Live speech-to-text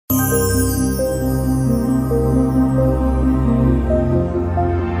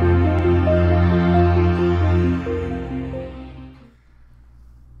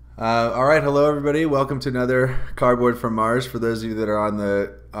right, hello everybody. Welcome to another Cardboard from Mars. For those of you that are on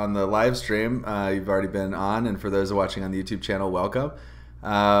the live stream, you've already been on, and for those watching on the YouTube channel, welcome.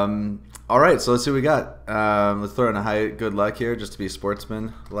 All right, so let's see what we got. Let's throw in a high good luck here, just to be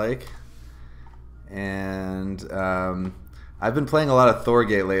sportsman-like. And I've been playing a lot of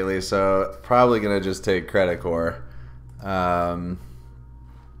Thorgate lately, so probably gonna just take Credicor.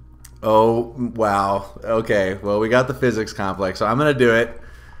 Oh wow. Okay. Well, we got the physics complex, so I'm gonna do it.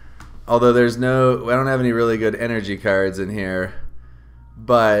 Although I don't have any really good energy cards in here,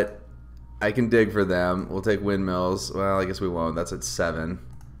 but I can dig for them. We'll take windmills. Well, I guess we won't. That's at 7.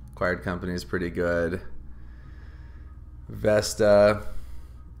 Acquired company is pretty good. Vesta.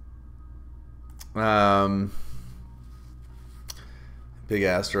 Big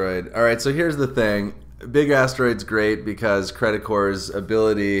asteroid. All right, so here's the thing. Big asteroid's great because Credicor's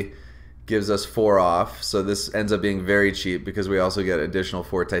ability gives us 4 off, so this ends up being very cheap because we also get additional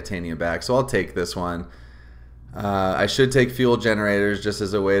 4 titanium back. So I'll take this one. I should take fuel generators just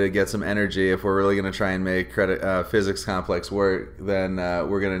as a way to get some energy. If we're really going to try and make physics complex work, then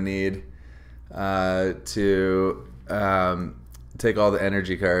we're going to need to take all the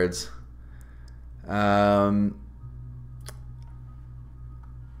energy cards.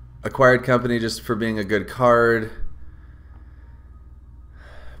 Acquired company just for being a good card.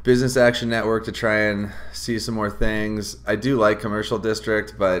 Business Action Network to try and see some more things. I do like Commercial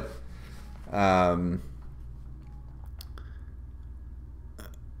District, but I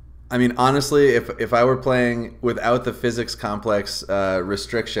mean, honestly, if I were playing without the physics complex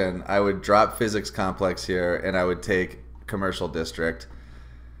restriction, I would drop physics complex here and I would take Commercial District.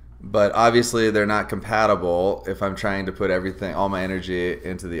 But obviously, they're not compatible if I'm trying to put everything, all my energy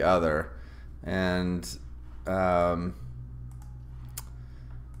into the other. And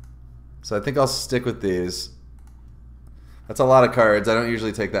so I think I'll stick with these. That's a lot of cards. I don't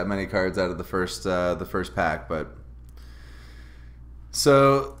usually take that many cards out of the first pack, but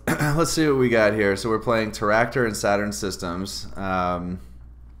so let's see what we got here. So we're playing Terraforming and Saturn Systems. That's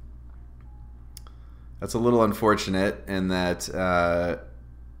a little unfortunate in that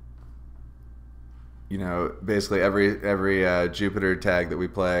you know, basically every Jupiter tag that we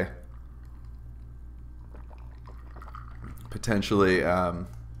play potentially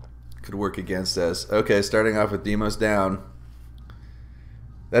could work against us. Okay, starting off with Demos down.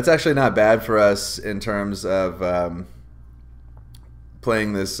 That's actually not bad for us in terms of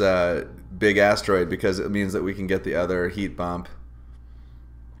playing this big asteroid because it means that we can get the other heat bump.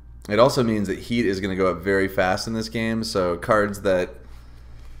 It also means that heat is going to go up very fast in this game, so cards that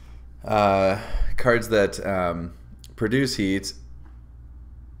produce heat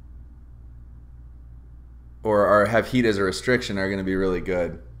or have heat as a restriction are going to be really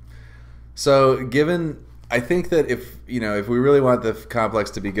good. So I think that if we really want the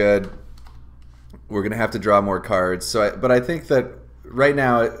complex to be good, we're going to have to draw more cards. But I think that right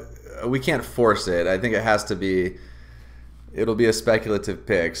now we can't force it. I think it'll be a speculative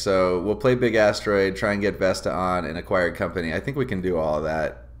pick. So we'll play Big Asteroid, try and get Vesta on, and Acquired Company. I think we can do all of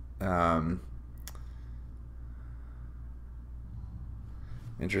that.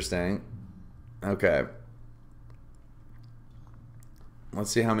 Interesting. Okay. Let's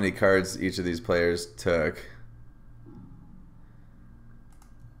see how many cards each of these players took.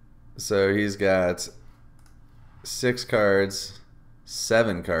 So he's got 6 cards,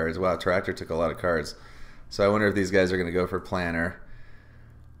 7 cards. Wow, Tractor took a lot of cards. So I wonder if these guys are going to go for Planner.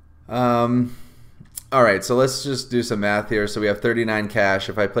 All right, so let's just do some math here. So we have 39 cash.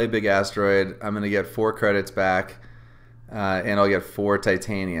 If I play Big Asteroid, I'm going to get 4 credits back, and I'll get 4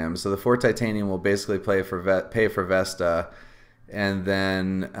 titanium. So the 4 titanium will basically pay for Vesta. And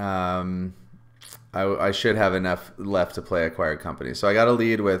then I should have enough left to play Acquired Company. So I got to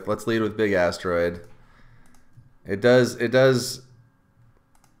let's lead with Big Asteroid. It's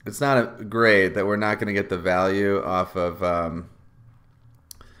not great that we're not going to get the value off of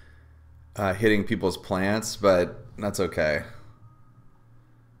hitting people's plants, but that's okay.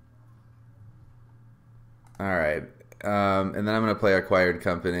 All right. And then I'm going to play Acquired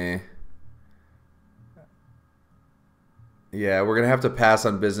Company. Yeah, we're gonna have to pass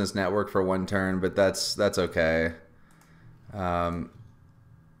on Business Network for 1 turn, but that's okay. I'm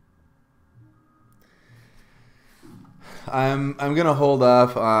gonna hold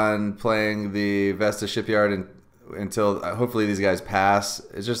off on playing the Vesta Shipyard until hopefully these guys pass.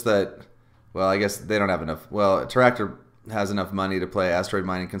 It's just that, well, I guess they don't have enough. Well, Tractor has enough money to play Asteroid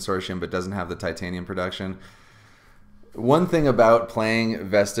Mining Consortium, but doesn't have the titanium production. One thing about playing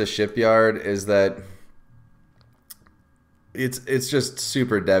Vesta Shipyard is that it's just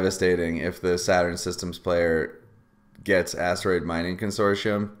super devastating if the Saturn Systems player gets Asteroid Mining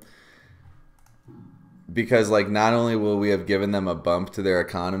Consortium. because like not only will we have given them a bump to their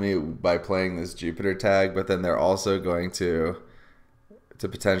economy by playing this Jupiter tag, but then they're also going to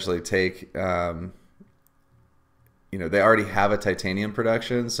potentially take you know, they already have a titanium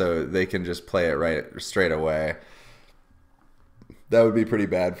production, so they can just play it right straight away. That would be pretty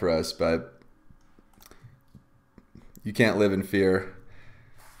bad for us, but you can't live in fear.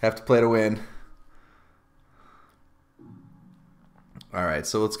 Have to play to win. All right,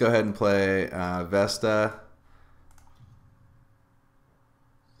 so let's go ahead and play Vesta.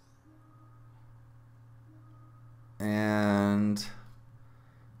 And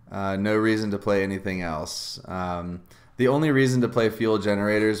no reason to play anything else. The only reason to play fuel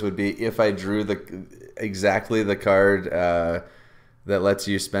generators would be if I drew exactly the card that lets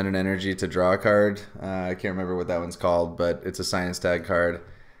you spend an energy to draw a card. I can't remember what that one's called, but it's a science tag card.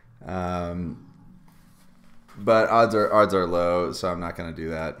 But odds are low, so I'm not going to do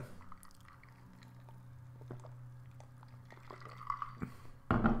that.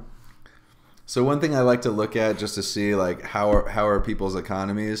 So one thing I like to look at just to see like how are people's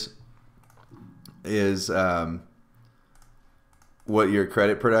economies is what your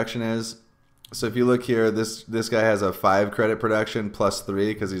credit production is. So if you look here, this guy has a 5 credit production plus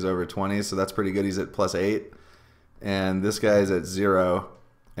 3 because he's over 20, so that's pretty good. He's at plus 8, and this guy is at 0.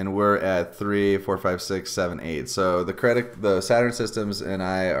 And we're at 3, 4, 5, 6, 7, 8. So the Saturn systems and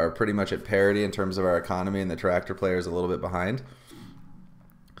I are pretty much at parity in terms of our economy, and the tractor player is a little bit behind.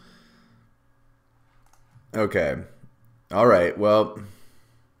 Okay. All right. Well,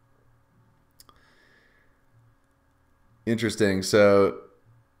 interesting. So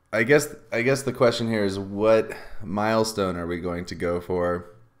I guess the question here is, what milestone are we going to go for?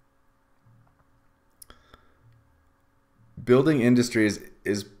 Building industries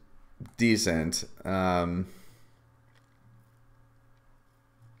is decent.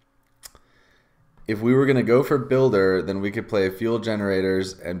 If we were going to go for builder, then we could play fuel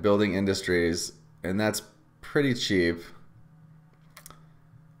generators and building industries, and that's pretty cheap.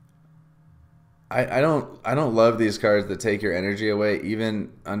 I don't love these cards that take your energy away,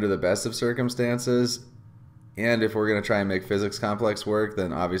 even under the best of circumstances. And if we're going to try and make physics complex work,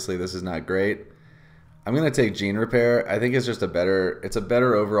 then obviously this is not great. I'm going to take Gene Repair. I think it's just it's a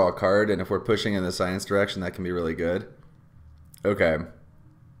better overall card, and if we're pushing in the science direction, that can be really good. Okay.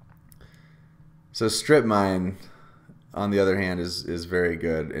 So Strip Mine, on the other hand, is very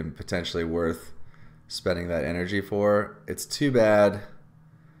good and potentially worth spending that energy for. It's too bad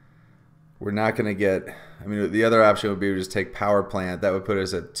we're not going to get... I mean, the other option would be to just take Power Plant. That would put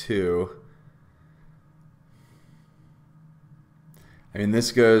us at 2. I mean,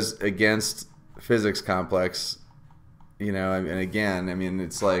 this goes against physics complex, you know, and again, I mean,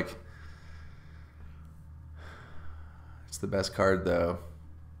 it's like, it's the best card though.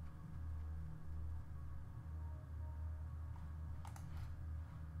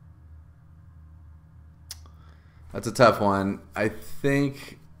 That's a tough one. I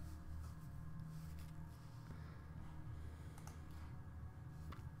think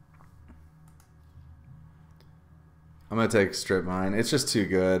I'm going to take Strip Mine. It's just too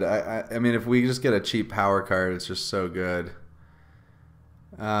good. I mean, if we just get a cheap power card, it's just so good.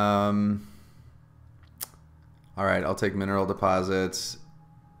 All right, I'll take Mineral Deposits,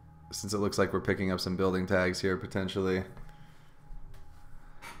 since it looks like we're picking up some building tags here, potentially.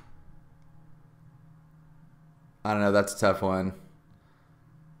 I don't know. That's a tough one.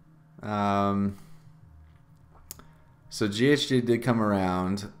 So GHG did come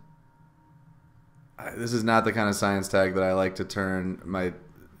around. This is not the kind of science tag that I like to turn my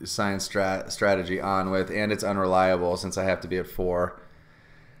science strategy on with, and it's unreliable since I have to be at 4.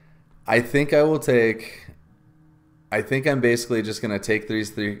 I think I will take... I think I'm basically just going to take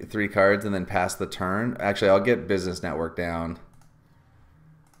these three cards and then pass the turn. Actually, I'll get Business Network down.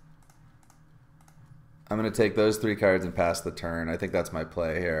 I'm going to take those 3 cards and pass the turn. I think that's my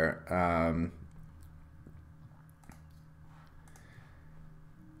play here.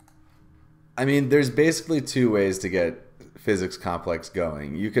 I mean, there's basically 2 ways to get physics complex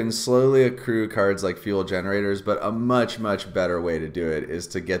going. You can slowly accrue cards like fuel generators, but a much, much better way to do it is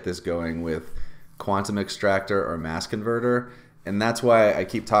to get this going with quantum extractor or mass converter. And that's why I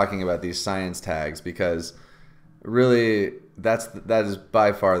keep talking about these science tags, because really that is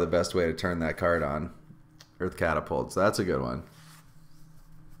by far the best way to turn that card on. Earth Catapult. So that's a good one.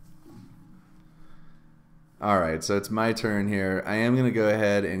 Alright, so it's my turn here. I am going to go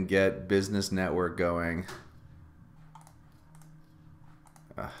ahead and get Business Network going.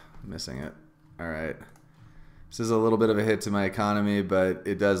 Missing it. Alright. This is a little bit of a hit to my economy, but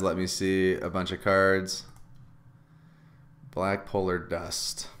it does let me see a bunch of cards. Black Polar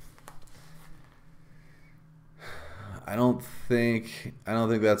Dust. I don't think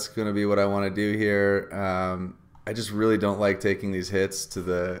that's going to be what I want to do here. I just really don't like taking these hits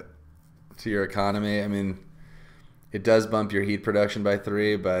to your economy. I mean, it does bump your heat production by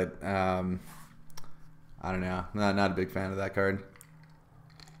 3, but I don't know. Not a big fan of that card.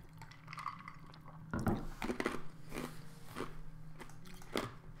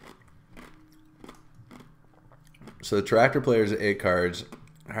 So the tractor player's at 8 cards.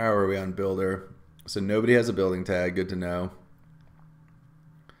 How are we on builder? So nobody has a building tag. Good to know.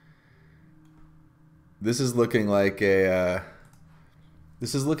 This is looking like a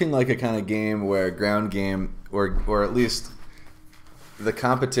kind of game where ground game, or at least the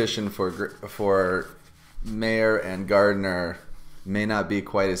competition for Mayor and Gardener may not be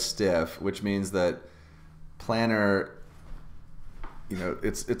quite as stiff, which means that Planner, you know,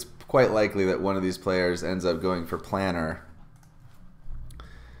 it's quite likely that one of these players ends up going for Planner.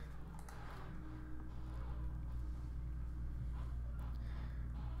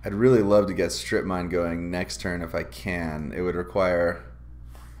 I'd really love to get Strip Mine going next turn if I can. It would require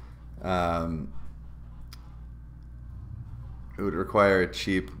a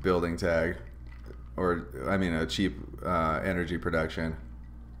cheap building tag, or I mean a cheap energy production.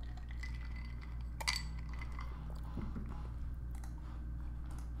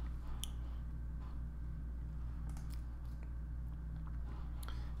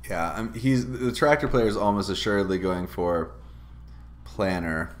 Yeah, the tractor player is almost assuredly going for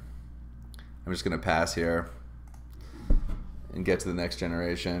Planner. I'm just going to pass here and get to the next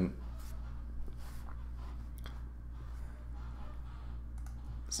generation.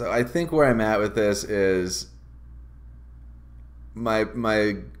 So I think where I'm at with this is my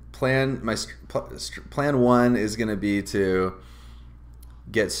plan 1 is going to be to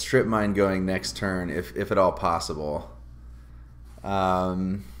get Strip Mine going next turn if at all possible.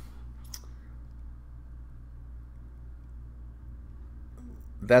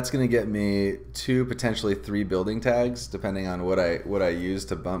 That's going to get me 2, potentially 3 building tags, depending on what I use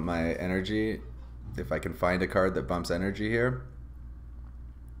to bump my energy. If I can find a card that bumps energy here.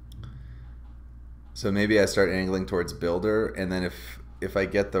 So maybe I start angling towards builder, and then if I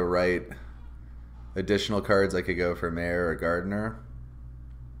get the right additional cards, I could go for Mayor or Gardener.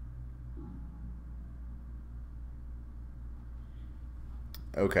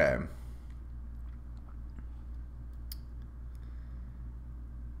 Okay.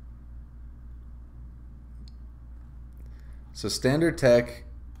 So standard tech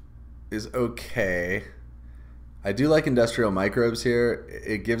is okay. I do like industrial microbes here.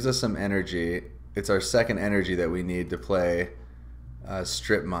 It gives us some energy. It's our second energy that we need to play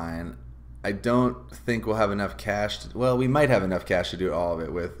Strip Mine. I don't think we'll have enough cash. Well, we might have enough cash to do all of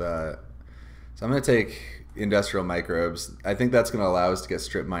it with. So I'm going to take industrial microbes. I think that's going to allow us to get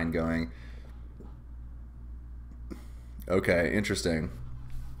Strip Mine going. Okay, interesting.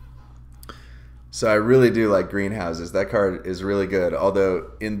 So I really do like greenhouses. That card is really good.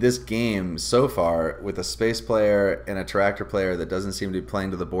 Although in this game so far, with a space player and a tractor player that doesn't seem to be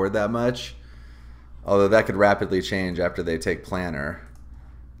playing to the board that much, although that could rapidly change after they take Planner.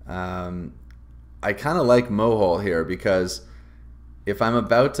 I kind of like Mohole here because if I'm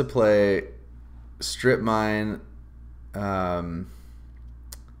about to play Strip Mine and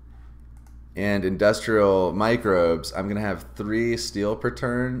industrial microbes, I'm going to have 3 steel per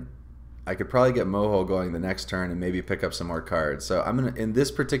turn. I could probably get Mohole going the next turn and maybe pick up some more cards. So I'm gonna, in this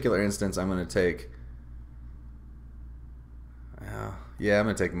particular instance, I'm gonna take. Yeah, I'm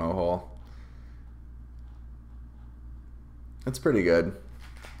gonna take Mohole. That's pretty good.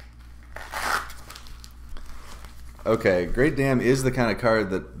 Okay, Great Dam is the kind of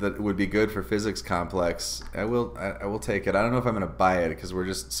card that would be good for Physics Complex. I will take it. I don't know if I'm gonna buy it because we're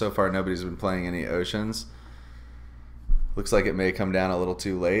just so far nobody's been playing any oceans. Looks like it may come down a little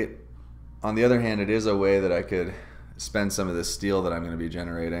too late. On the other hand, it is a way that I could spend some of this steel that I'm going to be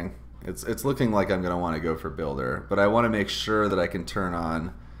generating. It's looking like I'm going to want to go for builder, but I want to make sure that I can turn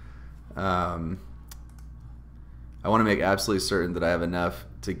on. I want to make absolutely certain that I have enough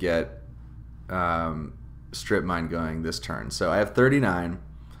to get Strip Mine going this turn. So I have 39,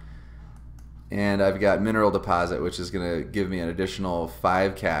 and I've got Mineral Deposit, which is going to give me an additional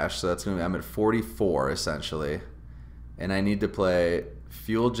 5 cash. So that's going to be, I'm at 44 essentially, and I need to play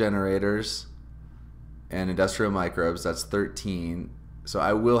fuel generators and industrial microbes. That's 13. So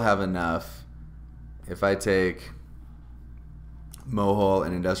I will have enough if I take Mohole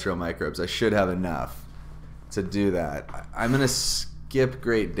and industrial microbes. I should have enough to do that. I'm gonna skip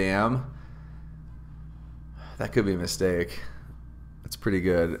Great Dam. That could be a mistake. That's pretty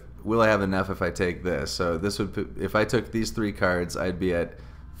good. Will I have enough if I take this? So this would put, if I took these 3 cards, I'd be at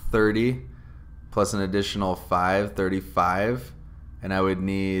 30 plus an additional 5, 35, and I would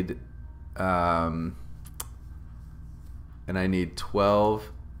need, and I need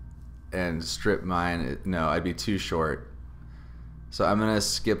 12, and strip mine. No, I'd be too short. So I'm gonna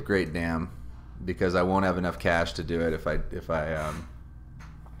skip Great Dam because I won't have enough cash to do it if I.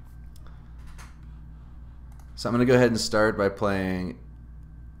 So I'm gonna go ahead and start by playing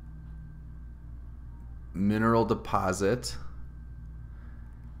Mineral Deposit.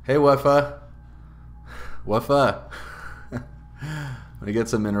 Hey, Wuffa. Wuffa. I'm gonna get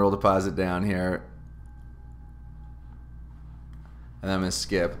some Mineral Deposit down here, and I'm gonna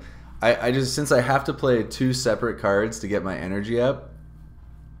skip. I just, since I have to play 2 separate cards to get my energy up,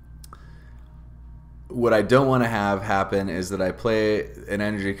 what I don't want to have happen is that I play an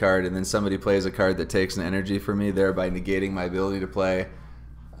energy card and then somebody plays a card that takes an energy for me, thereby negating my ability to play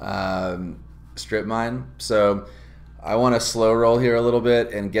Strip Mine. So I want to slow roll here a little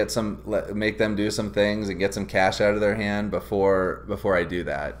bit and get some, make them do some things and get some cash out of their hand before I do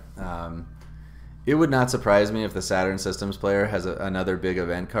that. It would not surprise me if the Saturn Systems player has another big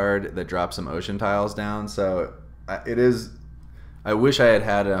event card that drops some ocean tiles down. So it is. I wish I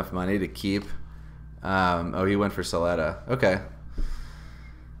had enough money to keep. Oh, he went for Soletta. Okay.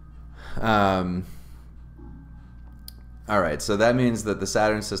 All right, so that means that the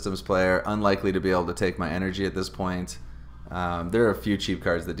Saturn Systems player, unlikely to be able to take my energy at this point. There are a few cheap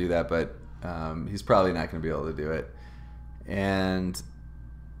cards that do that, but he's probably not going to be able to do it. And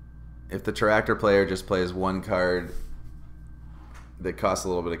if the Tractor player just plays one card that costs a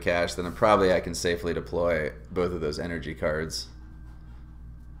little bit of cash, then probably I can safely deploy both of those energy cards.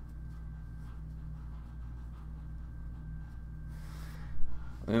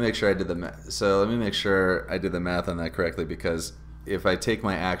 Let me make sure I did the math. So let me make sure I did the math on that correctly, because if I take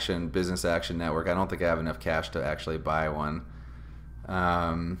my action, Business Action Network, I don't think I have enough cash to actually buy one.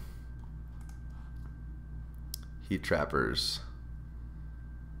 Heat Trappers.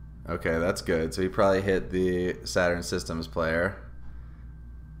 Okay, that's good. So he probably hit the Saturn Systems player.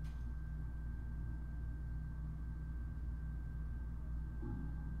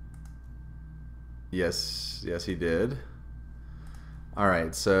 Yes, yes he did. All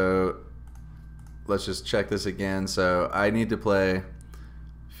right, so let's just check this again. So I need to play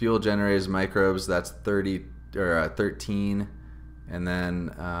Fuel Generators, Microbes, that's 30 or 13, and then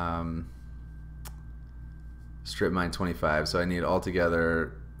Strip Mine 25. So I need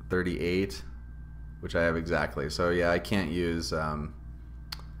altogether 38, which I have exactly. So yeah, I can't use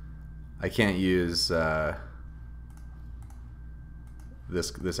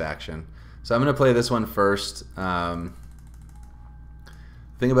this action. So I'm gonna play this one first.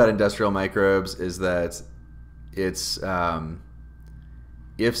 Thing about Industrial Microbes is that it's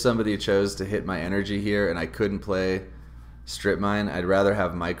if somebody chose to hit my energy here and I couldn't play Strip Mine, I'd rather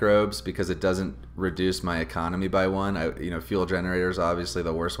have Microbes because it doesn't reduce my economy by 1. Fuel Generator is obviously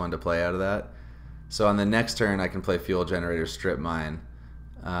the worst one to play out of that. So on the next turn, I can play Fuel Generator, Strip Mine.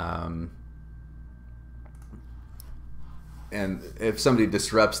 And if somebody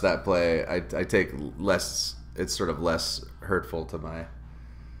disrupts that play, I take less. It's sort of less hurtful to my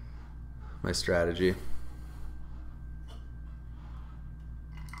strategy.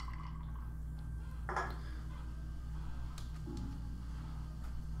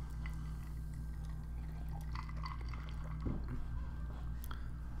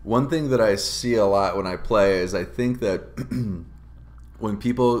 One thing that I see a lot when I play is I think that when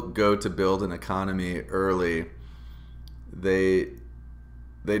people go to build an economy early, they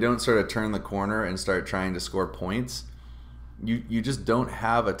don't sort of turn the corner and start trying to score points. You just don't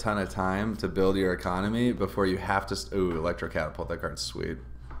have a ton of time to build your economy before you have to. Ooh, Electro Catapult, that card's sweet.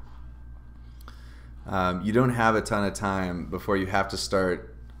 You don't have a ton of time before you have to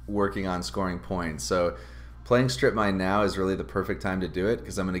start working on scoring points. So playing Strip Mine now is really the perfect time to do it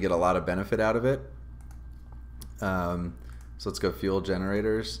because I'm going to get a lot of benefit out of it. So let's go Fuel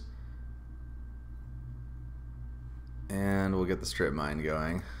Generators. And we'll get the Strip Mine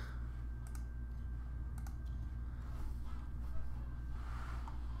going.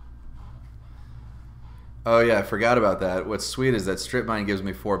 Oh yeah, I forgot about that. What's sweet is that Strip Mine gives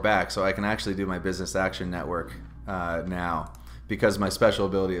me 4 back, so I can actually do my Business Action Network now. Because my special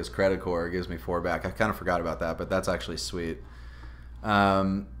ability is Credicor, it gives me 4 back. I kind of forgot about that, but that's actually sweet.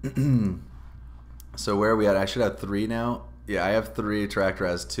 So where are we at? I should have 3 now. Yeah, I have 3. Tractor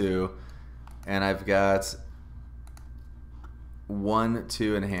has 2. And I've got 1,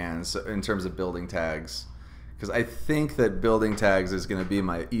 2 in hand in terms of building tags. Because I think that building tags is going to be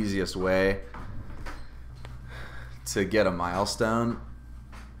my easiest way to get a milestone.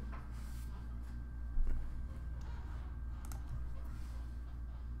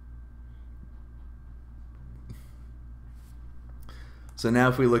 So now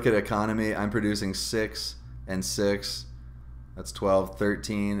if we look at economy, I'm producing 6 and 6. That's 12,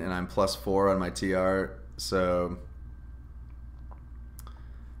 13, and I'm +4 on my TR. So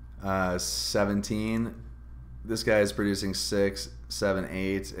 17. This guy is producing 6, 7,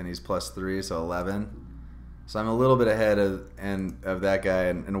 8, and he's +3, so 11. So I'm a little bit ahead of that guy,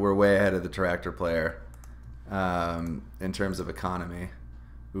 and we're way ahead of the tractor player in terms of economy.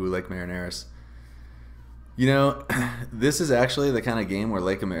 Ooh, Lake Marineris. You know, this is actually the kind of game where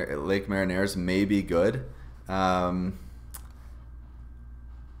Lake Marineris may be good. In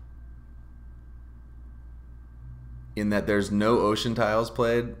that there's no ocean tiles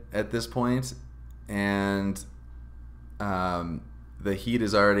played at this point, and the heat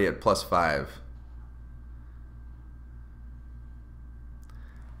is already at +5.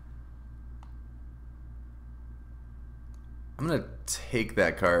 I'm going to take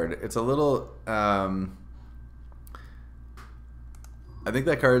that card. It's a little... I think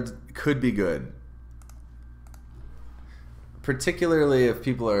that card could be good. Particularly if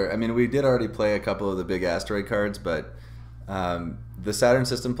people are... I mean, we did already play a couple of the big asteroid cards, but the Saturn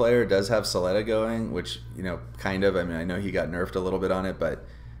system player does have Soletta going, which, you know, kind of... I mean, I know he got nerfed a little bit on it, but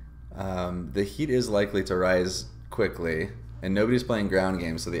the heat is likely to rise quickly, and nobody's playing ground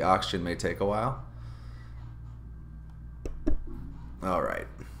games, so the auction may take a while. All right.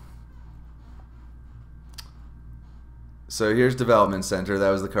 So here's Development Center.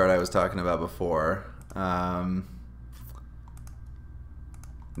 That was the card I was talking about before.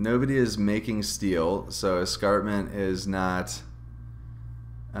 Nobody is making steel, so escarpment is not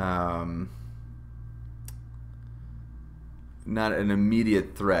not an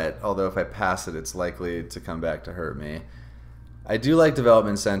immediate threat, although if I pass it, it's likely to come back to hurt me. I do like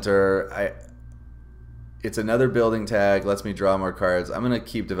Development Center. It's another building tag, lets me draw more cards. I'm going to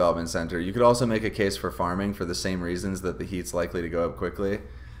keep Development Center. You could also make a case for farming for the same reasons that the heat's likely to go up quickly.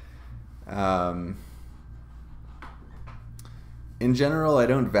 In general, I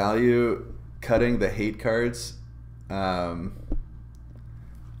don't value cutting the hate cards that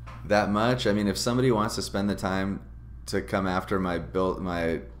much. I mean, if somebody wants to spend the time to come after my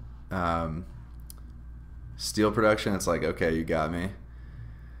steel production, it's like, okay, you got me.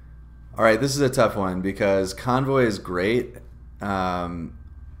 All right, this is a tough one because Convoy is great, but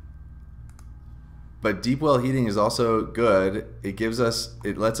Deep Well Heating is also good.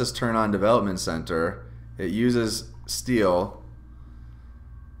 It lets us turn on Development Center. It uses steel.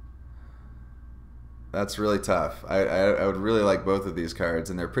 That's really tough. I would really like both of these cards,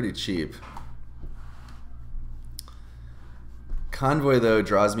 and they're pretty cheap. Convoy, though,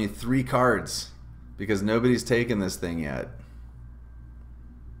 draws me 3 cards because nobody's taken this thing yet.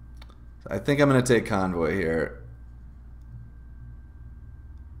 I think I'm going to take Convoy here.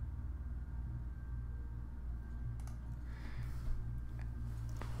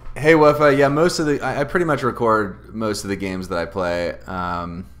 Hey, Wafa. Yeah, I pretty much record most of the games that I play.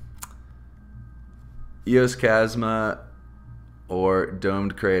 Eos Chasma or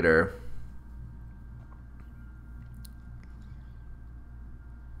Domed Crater.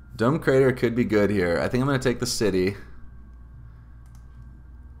 Domed Crater could be good here. I think I'm going to take the city.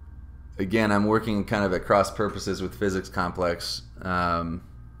 Again, I'm working kind of at cross purposes with Physics Complex. Yeah,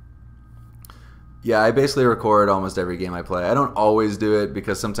 I basically record almost every game I play. I don't always do it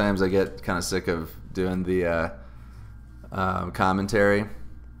because sometimes I get kind of sick of doing the commentary.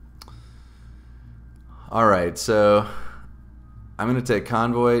 All right, so I'm going to take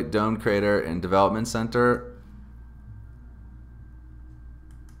Convoy, Domed Crater, and Development Center.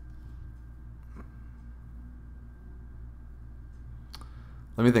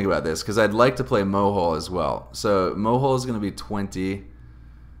 Let me think about this, because I'd like to play Mohole as well. So Mohole is going to be 20,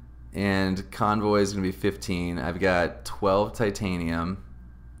 and Convoy is going to be 15. I've got 12 titanium,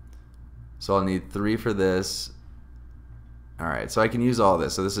 so I'll need 3 for this. All right, so I can use all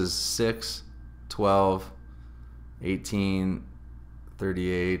this. So this is 6, 12, 18,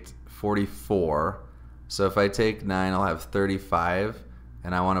 38, 44. So if I take 9, I'll have 35,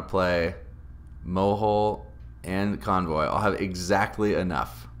 and I want to play Mohole and Convoy. I'll have exactly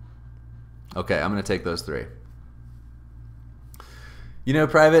enough. Okay, I'm going to take those 3. You know,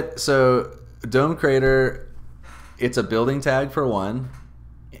 Private, so Dome Crater, it's a building tag for 1.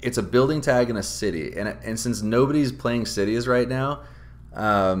 It's a building tag in a city. And since nobody's playing cities right now,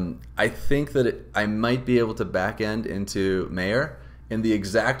 I think that I might be able to back end into Mayor. And the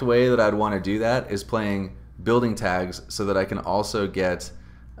exact way that I'd want to do that is playing building tags so that I can also get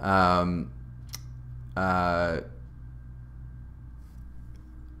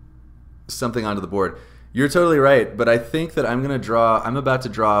something onto the board. You're totally right, but I think that I'm about to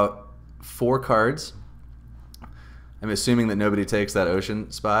draw 4 cards. I'm assuming that nobody takes that ocean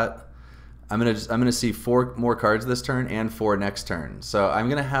spot. I'm gonna see 4 more cards this turn and 4 next turn. So I'm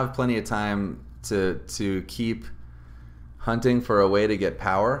gonna have plenty of time to keep hunting for a way to get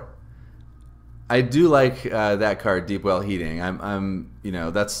power. I do like that card, Deep Well Heating. I'm you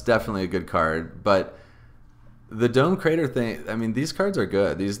know, that's definitely a good card. But the Dome Crater thing, I mean, these cards are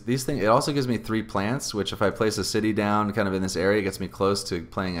good. These things. It also gives me 3 plants, which if I place a city down kind of in this area, gets me close to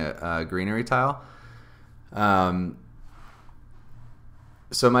playing a greenery tile.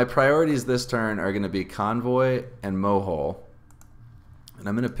 So my priorities this turn are going to be Convoy and Mohole, and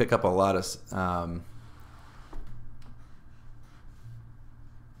I'm going to pick up a lot of. I'm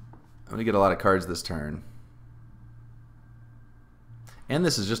going to get a lot of cards this turn. And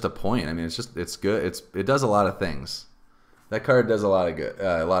this is just a point. I mean, it's good. It does a lot of things. That card does a lot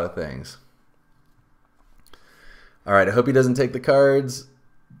of things. All right, I hope he doesn't take the cards.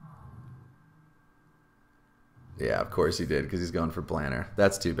 Yeah, of course he did, because he's going for Planner.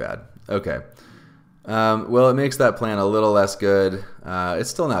 That's too bad. Okay. Well, it makes that plan a little less good. It's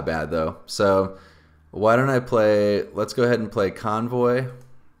still not bad, though. So why don't I play... Let's go ahead and play Convoy.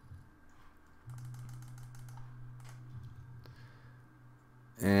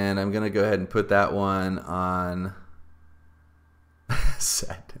 And I'm going to go ahead and put that one on...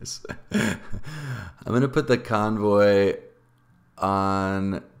 Sadness. I'm going to put the Convoy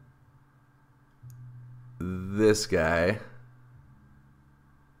on this guy.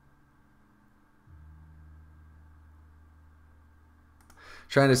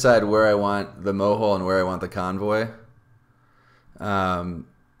 Trying to decide where I want the Mohole and where I want the Convoy. All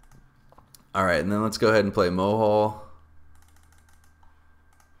right, and then let's go ahead and play Mohole.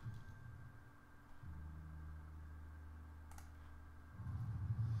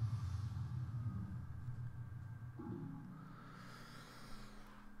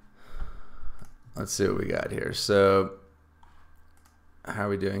 Let's see what we got here. So, how are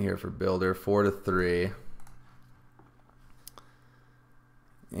we doing here for Builder? 4-3.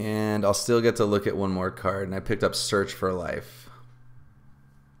 And I'll still get to look at one more card. And I picked up Search for Life.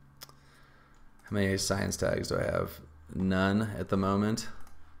 How many science tags do I have? None at the moment.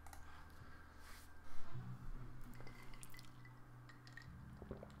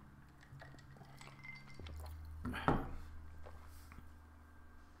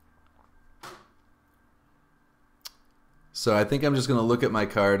 So I think I'm just going to look at my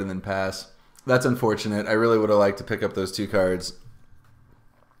card and then pass. That's unfortunate. I really would have liked to pick up those 2 cards.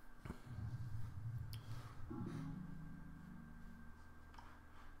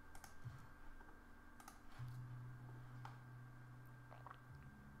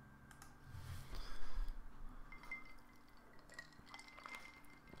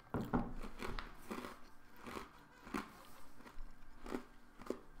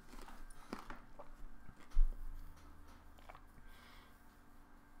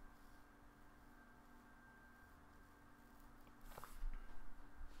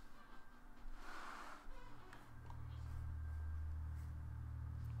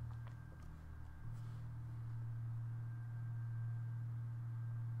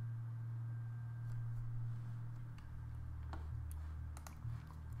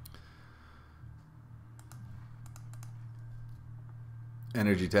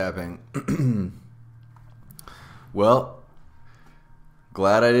 Energy tapping. Well,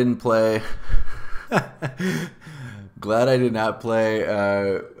 glad I didn't play. Glad I did not play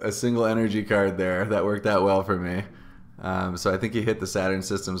a single energy card there. That worked out well for me. So I think he hit the Saturn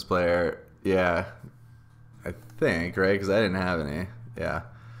Systems player. Yeah, I think, right? Because I didn't have any. Yeah.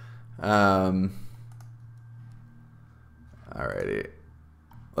 Alrighty.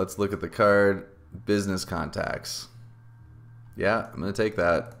 Let's look at the card. Business contacts. Yeah, I'm going to take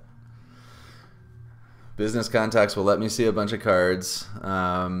that. Business contacts will let me see a bunch of cards.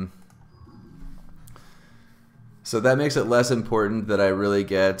 So that makes it less important that I really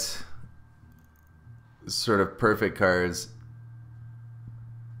get sort of perfect cards.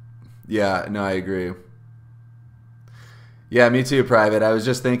 Yeah, no, I agree. Yeah, me too, Private. I was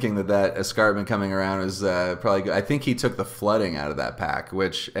just thinking that escarpment coming around was probably good. I think he took the flooding out of that pack,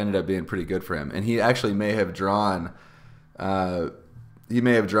 which ended up being pretty good for him. And he actually may have drawn... he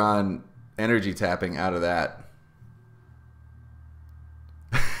may have drawn energy tapping out of that.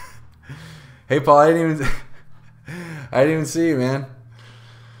 Hey, Paul, I didn't even see you, man.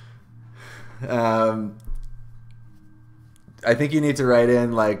 I think you need to write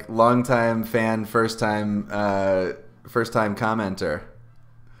in like long-time fan, first-time commenter.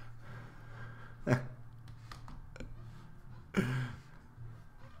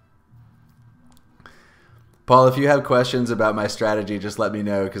 Paul, if you have questions about my strategy, just let me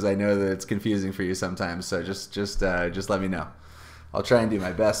know, because I know that it's confusing for you sometimes. So just let me know. I'll try and do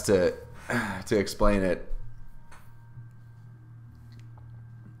my best to explain it.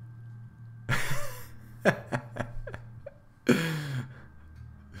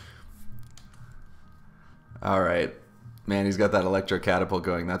 All right, man, he's got that electro catapult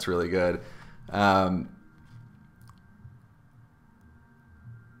going. That's really good.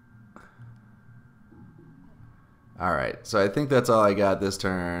 All right, so I think that's all I got this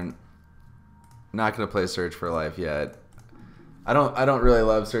turn. Not gonna play Search for Life yet. I don't really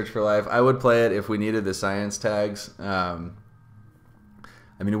love Search for Life. I would play it if we needed the science tags. I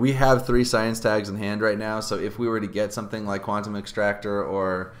mean, we have 3 science tags in hand right now, so if we were to get something like Quantum Extractor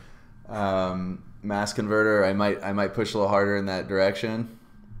or Mass Converter, I might push a little harder in that direction.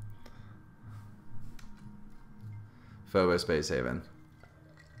 Phobos Space Haven.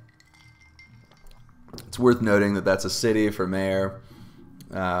 It's worth noting that that's a city for mayor.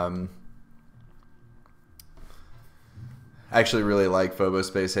 I actually really like Phobos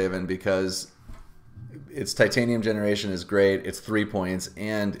Space Haven because its titanium generation is great. It's 3 points,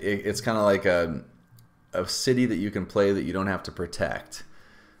 and it's kind of like a city that you can play that you don't have to protect.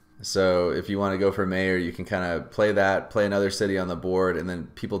 So if you want to go for mayor, you can kind of play that, play another city on the board, and then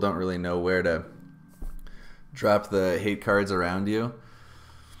people don't really know where to drop the hate cards around you.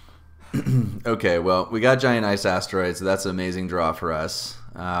 Okay, well, we got Giant Ice Asteroid, so that's an amazing draw for us.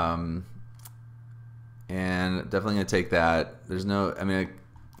 And definitely going to take that. There's no, I mean,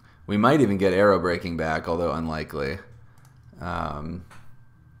 we might even get Arrow Breaking back, although unlikely. At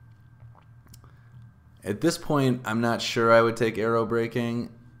this point, I'm not sure I would take Arrow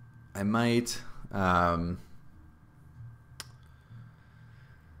Breaking. I might.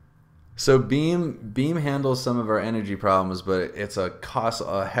 So Beam handles some of our energy problems, but it's costs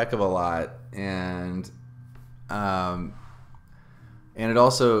a heck of a lot, and it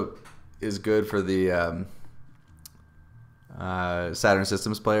also is good for the Saturn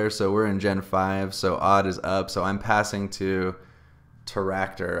Systems players. So we're in Gen 5, so odd is up. So I'm passing to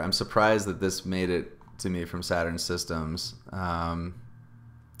Terractor. I'm surprised that this made it to me from Saturn Systems.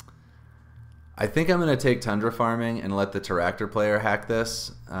 I think I'm going to take Tundra Farming and let the Terractor player hack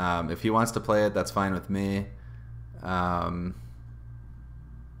this. If he wants to play it, that's fine with me. Oh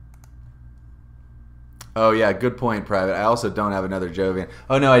yeah, good point, Private. I also don't have another Jovian.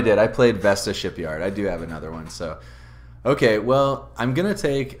 Oh no, I did. I played Vesta Shipyard. I do have another one. So, okay. Well, I'm gonna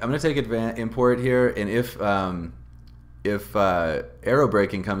take import here, and if Arrow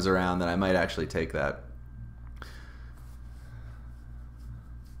Breaking comes around, then I might actually take that.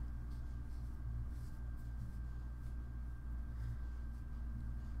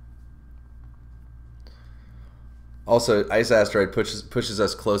 Also, Ice Asteroid pushes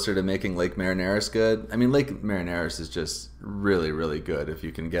us closer to making Lake Marineris good. I mean, Lake Marineris is just really, really good if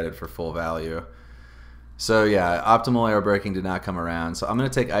you can get it for full value. So yeah, Optimal Arrow Breaking did not come around. So I'm going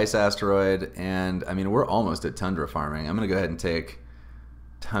to take Ice Asteroid, and I mean, we're almost at Tundra Farming. I'm going to go ahead and take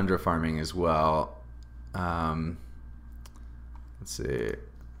Tundra Farming as well. Let's see.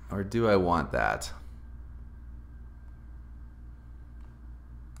 Or do I want that?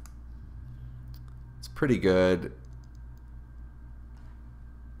 It's pretty good.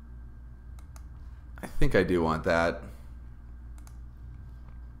 I think I do want that.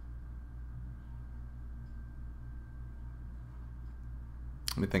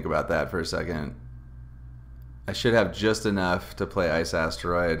 Let me think about that for a second. I should have just enough to play Ice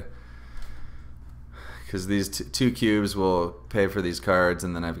Asteroid, because these two cubes will pay for these cards,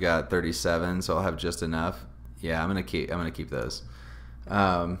 and then I've got 37, so I'll have just enough. Yeah, I'm gonna keep those.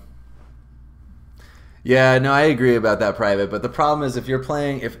 Yeah, no, I agree about that, Private. But the problem is, if you're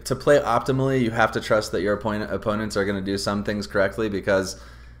playing, to play optimally, you have to trust that your opponents are going to do some things correctly. Because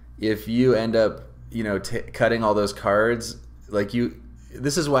if you end up, you know, cutting all those cards, like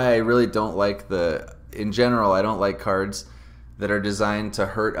this is why I really don't like in general, I don't like cards that are designed to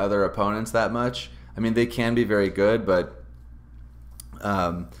hurt other opponents that much. I mean, they can be very good, but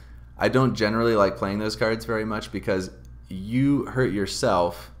I don't generally like playing those cards very much, because you hurt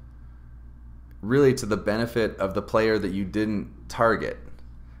yourself really to the benefit of the player that you didn't target.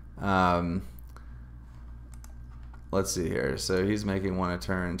 Let's see here. So he's making 1 a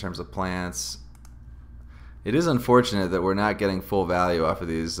turn in terms of plants. It is unfortunate that we're not getting full value off of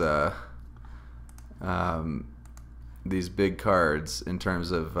these big cards in terms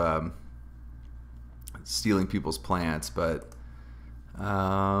of stealing people's plants, but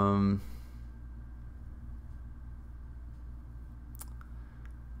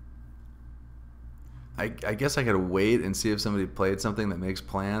I guess I could wait and see if somebody played something that makes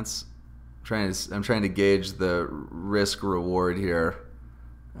plants. I'm trying to gauge the risk reward here.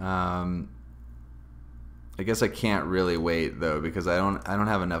 I guess I can't really wait though, because I don't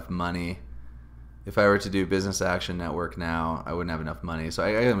have enough money. If I were to do Business Action Network now, I wouldn't have enough money. So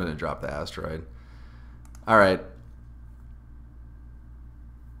I'm going to drop the asteroid. All right.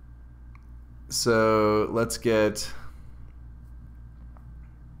 So let's get.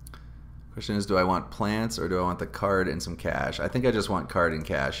 Question is, do I want plants or do I want the card and some cash? I think I just want card and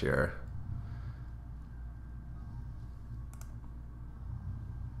cash here.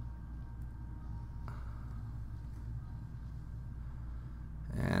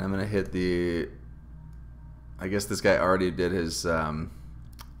 And I'm going to hit the... I guess this guy already did his... he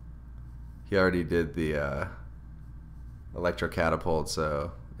already did the electrocatapult,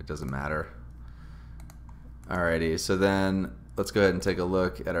 so it doesn't matter. Alrighty, so then let's go ahead and take a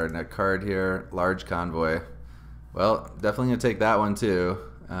look at our net card here. Large convoy. Well, definitely going to take that one too.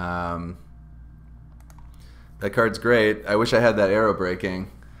 That card's great. I wish I had that arrow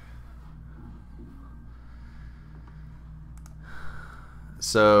breaking.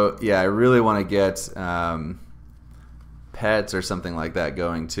 So yeah, I really want to get pets or something like that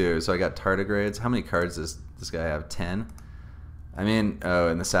going too. So I got tardigrades. How many cards does this guy have? 10? I mean, oh,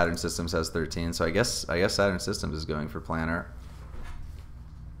 and the Saturn Systems has 13. So I guess Saturn Systems is going for planner.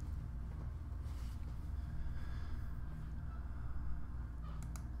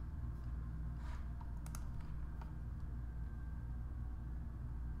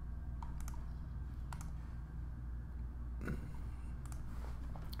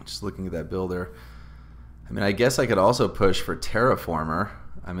 Just looking at that builder. I mean, I guess I could also push for Terraformer.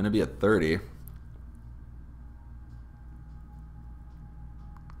 I'm going to be at 30.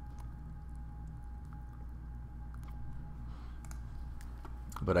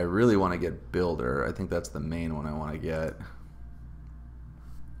 But I really want to get Builder. I think that's the main one I want to get.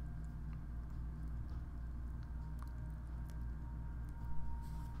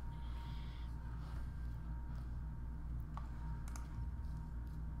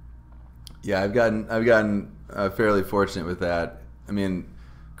 Yeah, I've gotten fairly fortunate with that. I mean,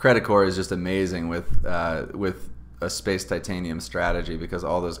 Credicor is just amazing with a space titanium strategy, because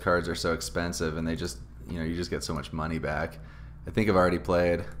all those cards are so expensive and they just, you just get so much money back. I think I've already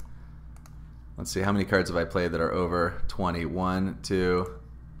played. Let's see, how many cards have I played that are over 20? 1, 2,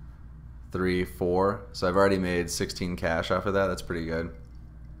 3, 4. So I've already made 16 cash off of that. That's pretty good.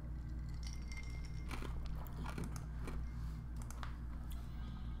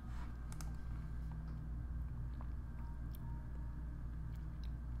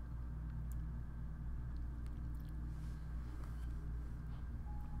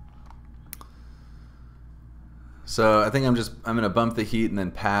 So I think I'm going to bump the heat and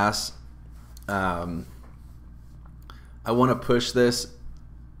then pass. I want to push this.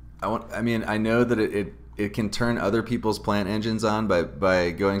 I mean, I know that it can turn other people's plant engines on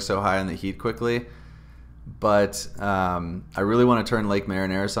by going so high on the heat quickly. But I really want to turn Lake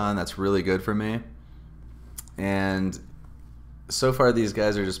Marineris on. That's really good for me. And so far these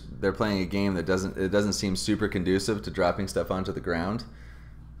guys are they're playing a game that doesn't seem super conducive to dropping stuff onto the ground.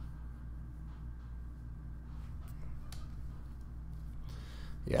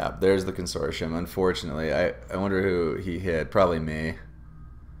 Yeah, there's the consortium. Unfortunately, I wonder who he hit. Probably me.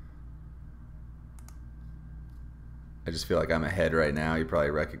 I just feel like I'm ahead right now. He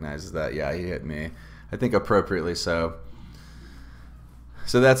probably recognizes that. Yeah, he hit me. I think appropriately so.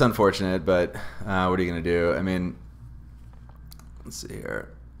 So that's unfortunate, but what are you going to do? I mean, let's see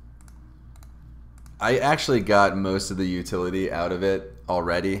here. I actually got most of the utility out of it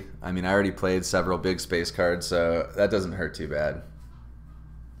already. I mean, I already played several big space cards, so that doesn't hurt too bad.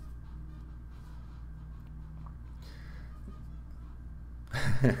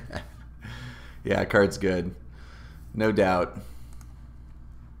 Yeah, card's good. No doubt.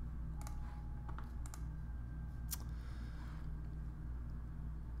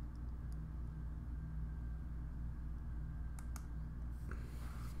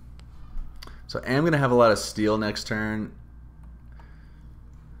 So I am going to have a lot of steel next turn.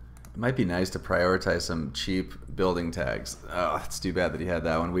 It might be nice to prioritize some cheap building tags. Oh, it's too bad that he had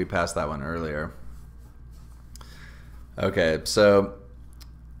that one. We passed that one earlier. Okay, so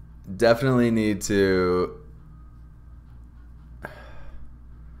definitely need to...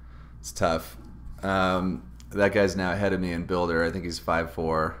 It's tough. That guy's now ahead of me in Builder. I think he's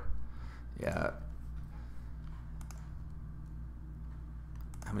 5'4". Yeah.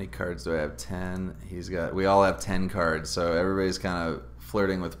 How many cards do I have? 10. He's got... We all have 10 cards, so everybody's kind of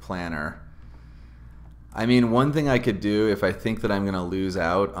flirting with Planner. I mean, one thing I could do if I think that I'm going to lose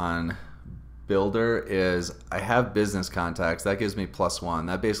out on builder is I have business contacts. That gives me +1.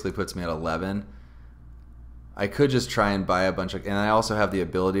 That basically puts me at 11. I could just try and buy a bunch of, and I also have the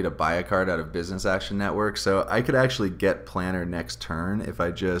ability to buy a card out of Business Action Network, so I could actually get Planner next turn if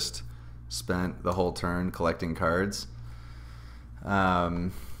I just spent the whole turn collecting cards. I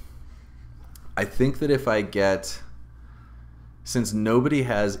think that if I get, since nobody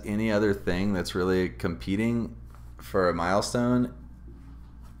has any other thing that's really competing for a milestone,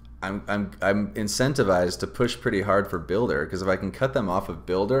 I'm incentivized to push pretty hard for Builder, because if I can cut them off of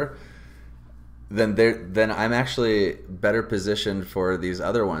Builder, then I'm actually better positioned for these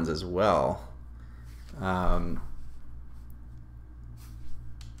other ones as well.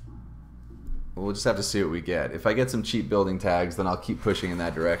 We'll just have to see what we get. If I get some cheap building tags, then I'll keep pushing in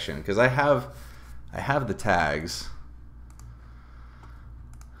that direction, because I have the tags.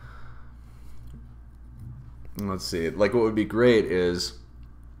 Let's see. Like, what would be great is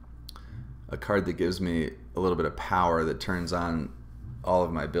a card that gives me a little bit of power that turns on all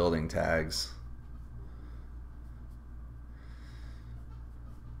of my building tags.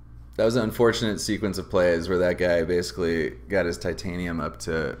 That was an unfortunate sequence of plays where that guy basically got his titanium up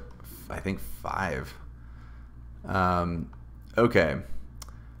to, I think, 5. Okay.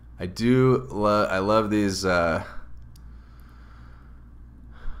 I love these.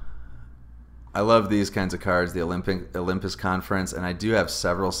 I love these kinds of cards, the Olympus Conference, and I do have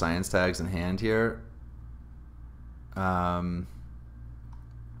several science tags in hand here.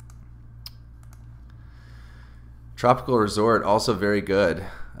 Tropical Resort, also very good.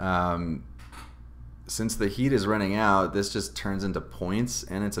 Since the heat is running out, this just turns into points,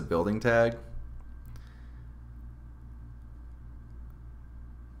 and it's a building tag.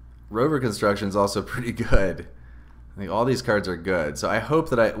 Rover Construction is also pretty good. I think all these cards are good. So I hope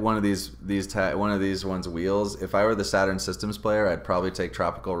that one of these ones wheels. If I were the Saturn Systems player, I'd probably take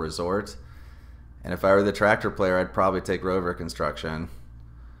Tropical Resort, and if I were the Tractor player, I'd probably take Rover Construction.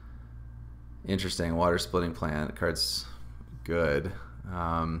 Interesting. Water Splitting Plant card's good.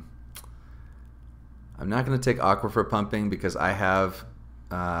 I'm not going to take Aquifer Pumping because I have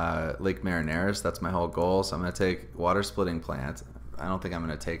Lake Marineris. That's my whole goal. So I'm going to take Water Splitting Plant. I don't think I'm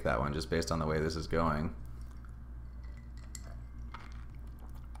going to take that one just based on the way this is going.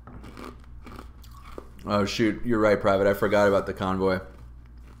 Oh shoot, you're right, Private. I forgot about the Convoy.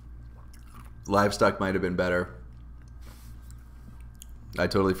 Livestock might have been better. I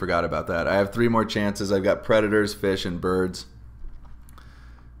totally forgot about that. I have 3 more chances. I've got Predators, Fish, and Birds.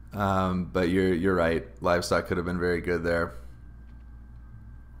 But you're right. Livestock could have been very good there.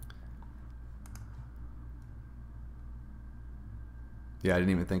 Yeah, I didn't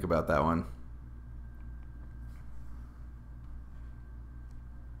even think about that one.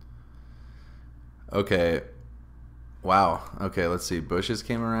 Okay. Wow. Okay, let's see. Bushes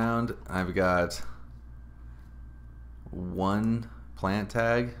came around. I've got 1 plant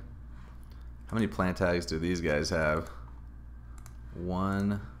tag. How many plant tags do these guys have?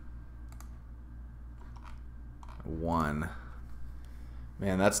 1.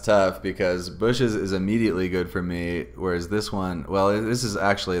 Man, that's tough because Bushes is immediately good for me, whereas this one, well, this is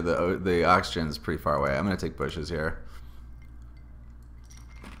actually the oxygen is pretty far away. I'm going to take Bushes here.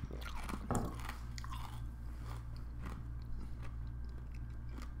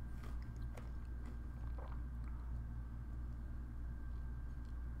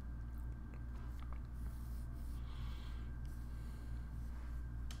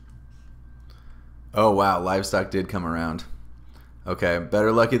 Oh wow, Livestock did come around. Okay,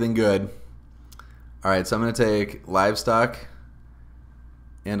 better lucky than good. All right, so I'm going to take Livestock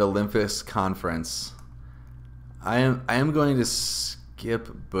and Olympus Conference. I am going to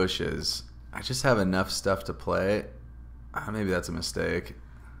skip Bushes. I just have enough stuff to play. Maybe that's a mistake.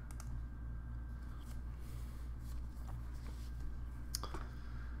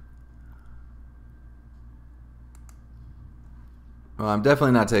 Well, I'm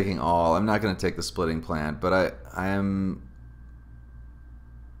definitely not taking all. I'm not going to take the Splitting Plant, but I'm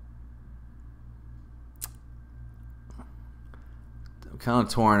kind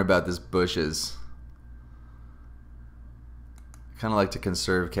of torn about this Bushes. I kind of like to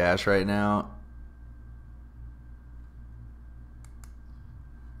conserve cash right now.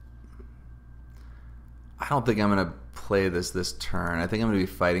 I don't think I'm going to play this turn. I think I'm going to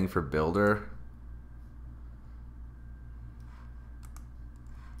be fighting for Builder.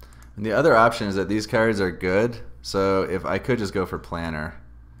 And the other option is that these cards are good, so if I could just go for Planner.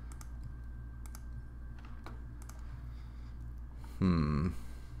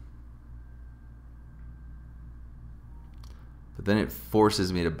 But then it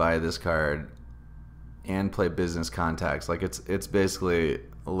forces me to buy this card and play Business Contacts. Like it's basically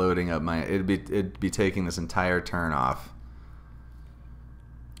loading up my... It'd be taking this entire turn off.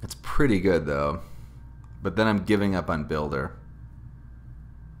 It's pretty good, though. But then I'm giving up on builder.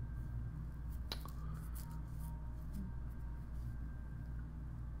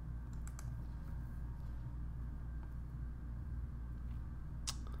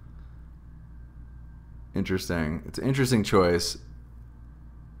 Interesting. It's an interesting choice.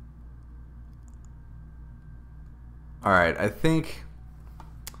 All right, I think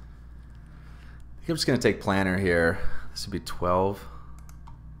I'm just going to take planner here. This would be 12.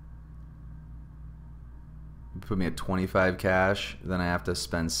 Put me at 25 cash. Then I have to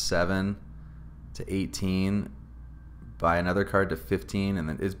spend 7 to 18, buy another card to 15, and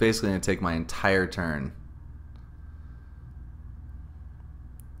then it's basically going to take my entire turn.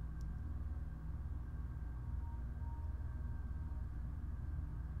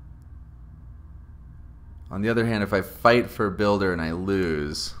 On the other hand, if I fight for builder and I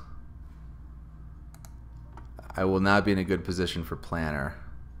lose, I will not be in a good position for planner.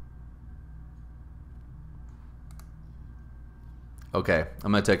 Okay,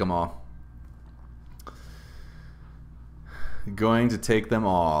 I'm going to take them all. Going to take them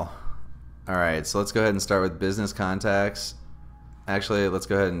all. Alright, so let's go ahead and start with business contacts. Actually, let's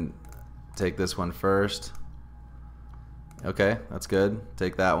go ahead and take this one first. Okay, that's good.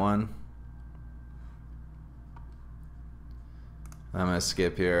 Take that one. I'm going to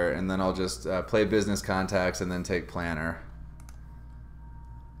skip here, and then I'll just play business contacts and then take planner.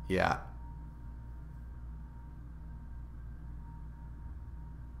 Yeah.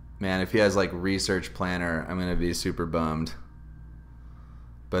 Man, if he has like research planner, I'm going to be super bummed.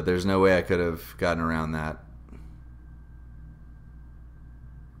 But there's no way I could have gotten around that.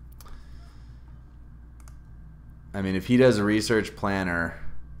 I mean, if he does research planner,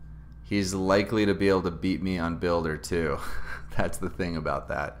 he's likely to be able to beat me on builder too. That's the thing about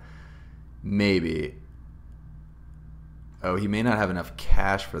that. Maybe. Oh, he may not have enough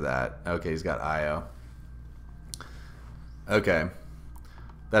cash for that. Okay, he's got IO. Okay.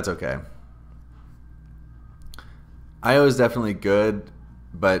 That's okay. IO is definitely good,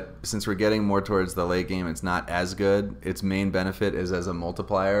 but since we're getting more towards the late game, it's not as good. Its main benefit is as a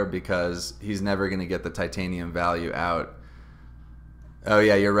multiplier because he's never going to get the titanium value out. Oh,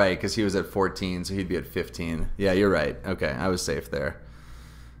 yeah, you're right, because he was at 14, so he'd be at 15. Yeah, you're right. Okay, I was safe there.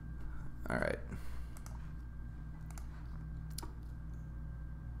 All right.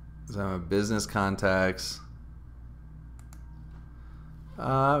 So I'm a business contacts.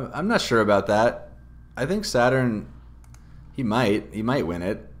 I'm not sure about that. I think Saturn, he might win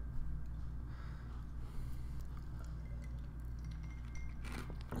it.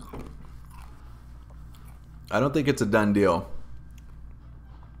 I don't think it's a done deal.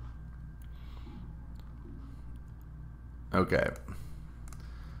 Okay.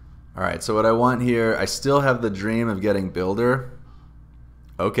 All right, so what I want here, I still have the dream of getting builder.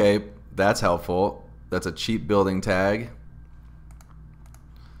 Okay, that's helpful. That's a cheap building tag.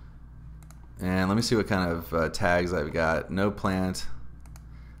 And let me see what kind of tags I've got. No plant.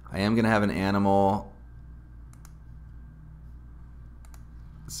 I am going to have an animal.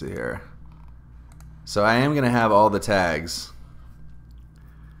 Let's see here. So I am going to have all the tags.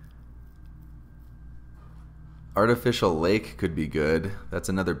 Artificial lake could be good. That's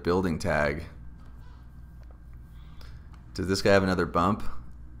another building tag. Does this guy have another bump?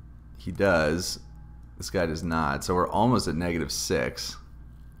 He does. This guy does not. So we're almost at -6.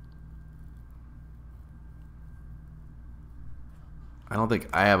 I don't think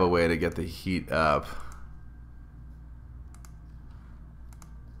I have a way to get the heat up.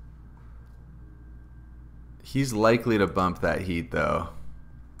 He's likely to bump that heat though.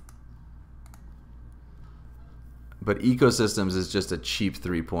 But ecosystems is just a cheap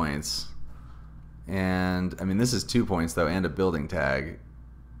 3 points. And I mean, this is 2 points though, and a building tag.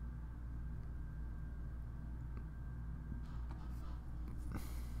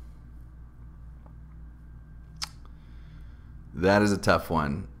 That is a tough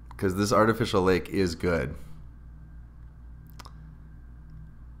one, because this artificial lake is good.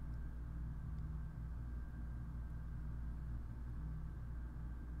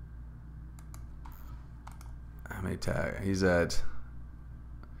 How many tag? He's at...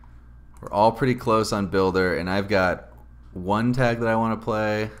 We're all pretty close on builder, and I've got one tag that I want to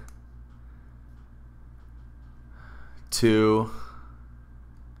play. 2,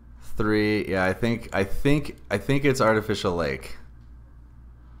 3. Yeah, I think it's artificial lake.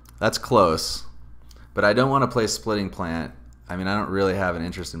 That's close, but I don't want to play splitting plant. I mean, I don't really have an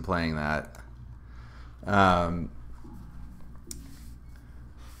interest in playing that.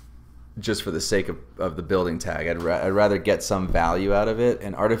 just for the sake of the building tag. I'd rather get some value out of it,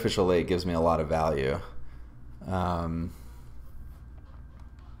 and Artificial Lake gives me a lot of value.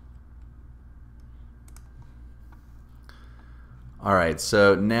 All right,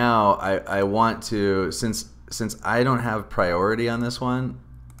 so now I want to, since I don't have priority on this one,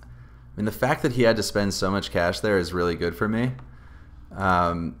 I mean, the fact that he had to spend so much cash there is really good for me.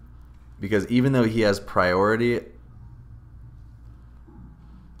 Because even though he has priority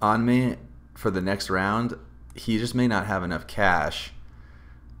on me for the next round, he just may not have enough cash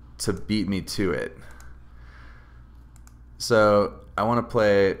to beat me to it. So I want to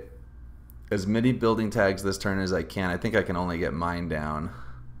play as many building tags this turn as I can. I think I can only get mine down.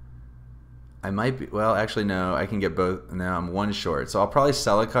 I might be, well, actually no, I can get both. No, I'm one short. So I'll probably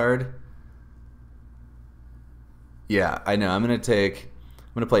sell a card. Yeah, I know. I'm going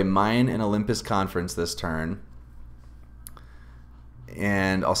to play mine and Olympus Conference this turn.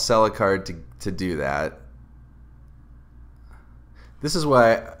 And I'll sell a card to do that. This is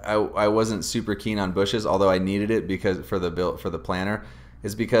why I wasn't super keen on bushes, although I needed it because for the planner,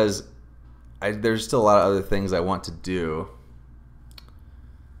 is because there's still a lot of other things I want to do.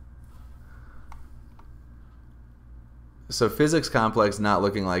 So Physics Complex not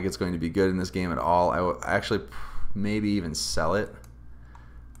looking like it's going to be good in this game at all. I will actually maybe even sell it.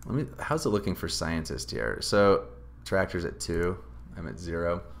 How's it looking for Scientist here? So Tractor's at 2. I'm at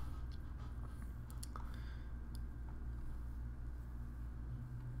 0.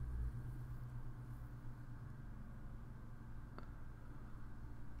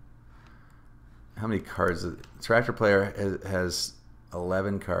 How many cards? Tractor player has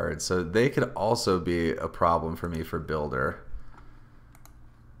 11 cards, so they could also be a problem for me for builder.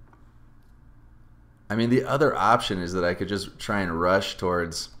 I mean, the other option is that I could just try and rush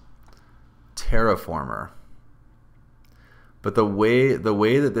towards Terraformer. But the way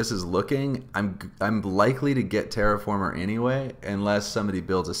that this is looking, I'm likely to get Terraformer anyway, unless somebody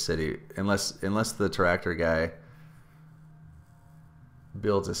builds a city. Unless the tractor guy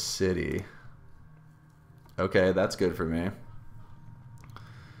builds a city. Okay, that's good for me.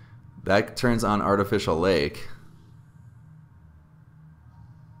 That turns on Artificial Lake.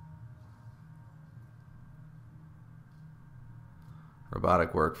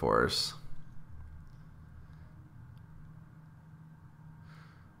 Robotic Workforce.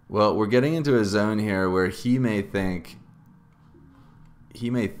 Well, we're getting into a zone here where he may think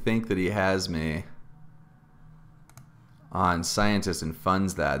that he has me on Scientist and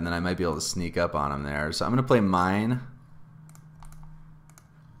funds that, and then I might be able to sneak up on him there. So I'm going to play mine.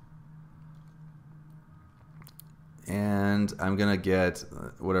 And I'm going to get,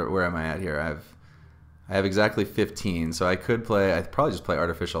 where am I at here? I have exactly 15, so I'd probably just play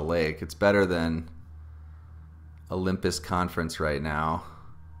Artificial Lake. It's better than Olympus Conference right now.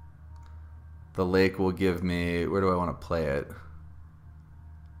 The lake will give me, where do I want to play it?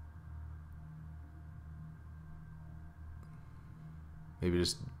 Maybe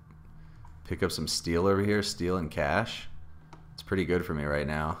just pick up some steel over here, steel and cash. It's pretty good for me right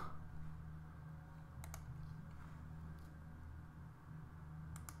now.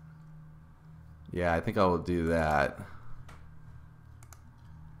 Yeah, I think I will do that.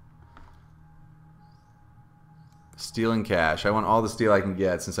 Steel and cash. I want all the steel I can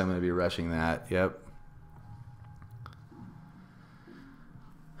get since I'm going to be rushing that. Yep.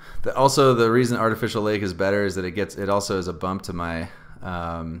 Also, the reason Artificial Lake is better is that it also is a bump to my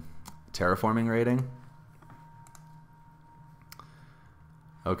terraforming rating.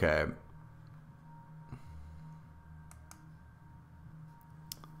 Okay.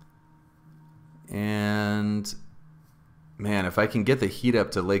 And man, if I can get the heat up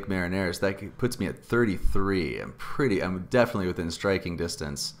to Lake Marineris, that puts me at 33. I'm definitely within striking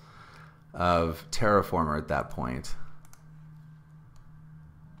distance of Terraformer at that point.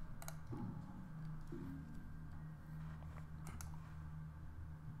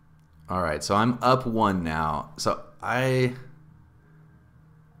 All right, so I'm up 1 now. So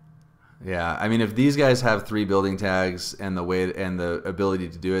yeah, I mean, if these guys have 3 building tags and the ability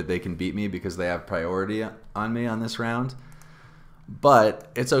to do it, they can beat me because they have priority on me on this round. But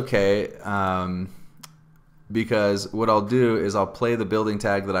it's okay, because what I'll do is I'll play the building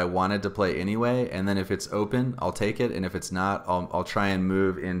tag that I wanted to play anyway, and then if it's open, I'll take it, and if it's not, I'll try and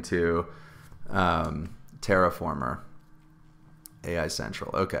move into Terraformer. AI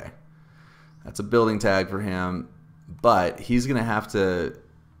Central. Okay, that's a building tag for him, but he's gonna have to.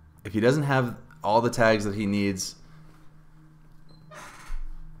 If he doesn't have all the tags that he needs,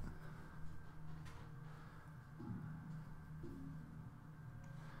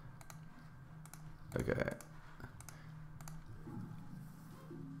 okay.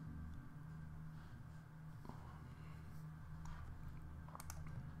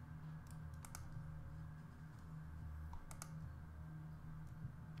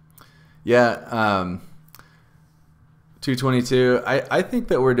 Yeah, 222. I think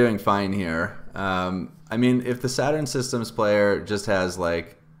that we're doing fine here. I mean, if the Saturn Systems player just has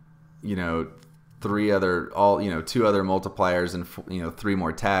like, you know, two other multipliers and, you know, 3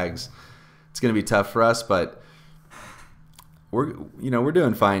 more tags, it's going to be tough for us. But we're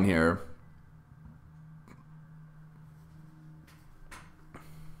doing fine here.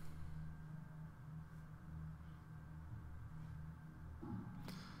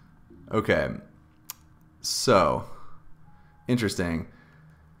 Okay, so interesting.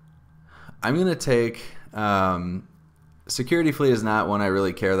 I'm gonna take Security Fleet is not one I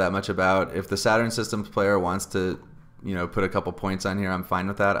really care that much about. If the Saturn Systems player wants to, you know, put a couple points on here, I'm fine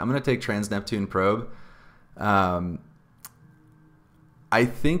with that. I'm gonna take Trans-Neptune Probe. I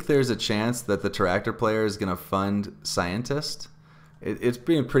think there's a chance that the Tractor player is gonna fund Scientist. It's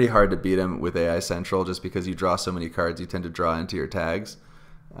being pretty hard to beat him with AI Central just because you draw so many cards you tend to draw into your tags.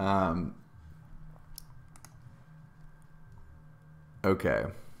 Okay.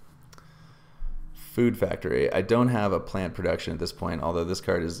 Food Factory. I don't have a plant production at this point, although this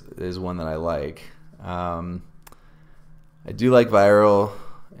card is one that I like. I do like Viral.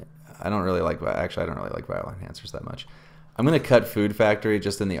 I don't really like Viral Enhancers that much. I'm going to cut Food Factory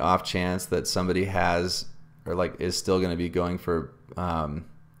just in the off chance that somebody has or like is still going to be going for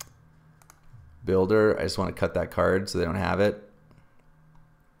Builder. I just want to cut that card so they don't have it.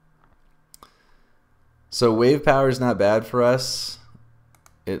 So Wave Power is not bad for us.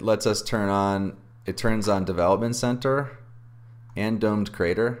 It lets us turns on Development Center and Domed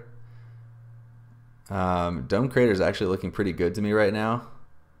Crater. Domed Crater is actually looking pretty good to me right now.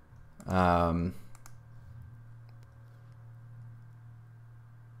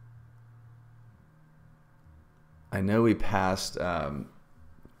 I know we passed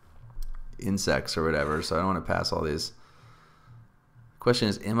insects or whatever, so I don't want to pass all these. Question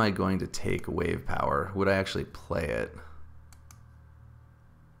is, am I going to take Wave Power? Would I actually play it?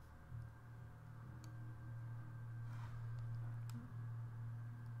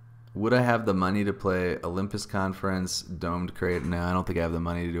 Would I have the money to play Olympus Conference, Domed Crate? No, I don't think I have the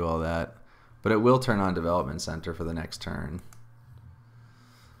money to do all that. But it will turn on Development Center for the next turn.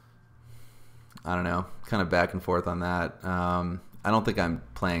 I don't know. Kind of back and forth on that. I don't think I'm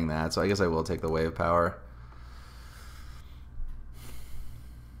playing that, so I guess I will take the Wave Power.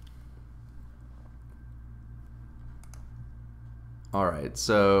 Alright,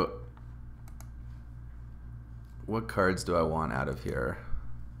 so what cards do I want out of here?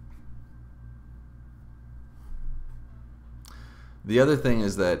 The other thing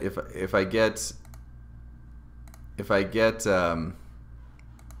is that if I get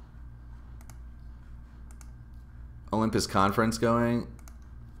Olympus Conference going,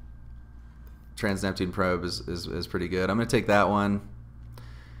 Trans-Neptune Probe is pretty good. I'm going to take that one.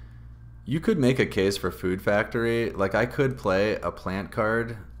 You could make a case for Food Factory. Like, I could play a plant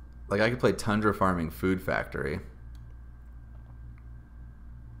card. Like, I could play Tundra Farming Food Factory.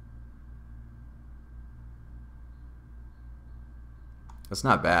 That's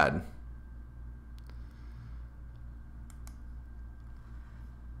not bad.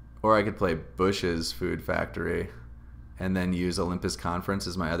 Or I could play Bush's Food Factory and then use Olympus Conference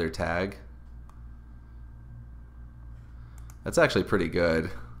as my other tag. That's actually pretty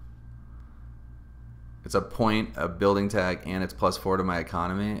good. It's a point, a building tag, and it's +4 to my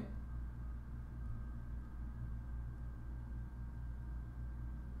economy.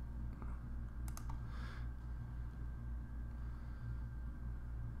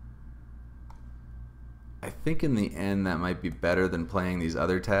 I think in the end that might be better than playing these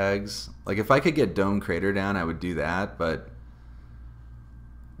other tags. Like, if I could get Dome Crater down, I would do that, but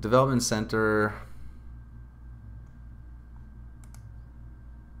Development Center...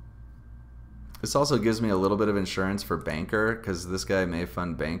 This also gives me a little bit of insurance for Banker, because this guy may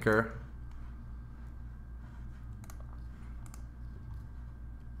fund Banker.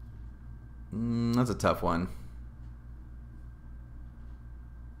 That's a tough one.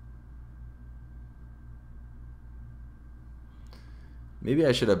 Maybe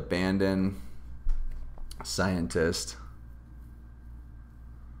I should abandon Scientist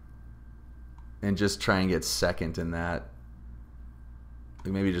and just try and get second in that.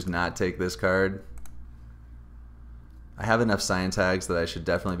 Like, maybe just not take this card. I have enough Science tags that I should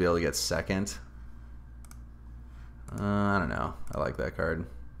definitely be able to get second. I don't know. I like that card.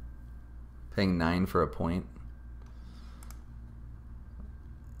 Paying 9 for a point.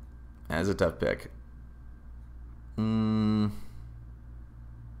 That's a tough pick.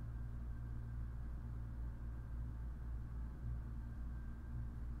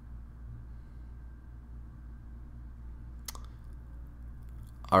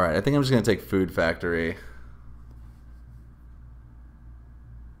 All right, I think I'm just going to take Food Factory.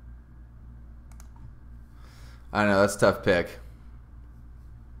 I don't know, that's a tough pick.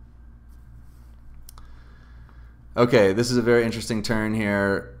 Okay, this is a very interesting turn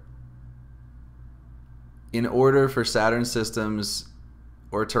here. In order for Saturn Systems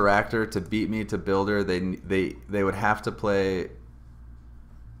or Terractor to beat me to Builder, they would have to play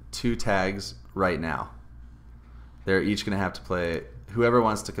 2 tags right now. They're each going to have to play, whoever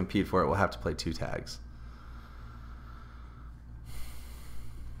wants to compete for it will have to play 2 tags.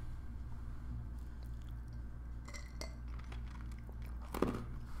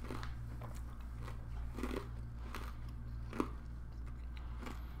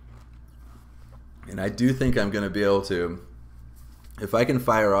 And I do think I'm going to be able to, if I can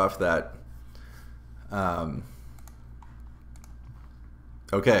fire off that.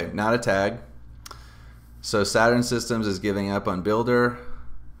 Okay, not a tag. So Saturn Systems is giving up on Builder.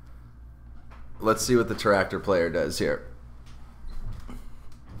 Let's see what the Terractor player does here.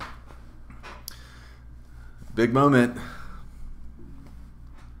 Big moment.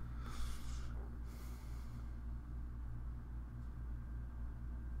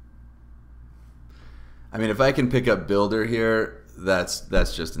 I mean, if I can pick up Builder here, that's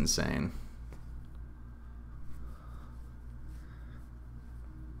just insane.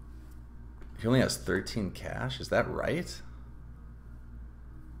 He only has 13 cash. Is that right?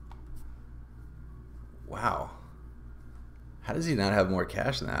 Wow. How does he not have more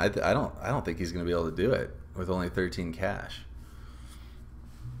cash than that? I don't think he's going to be able to do it with only 13 cash.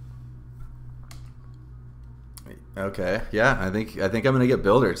 Okay. Yeah, I think I'm going to get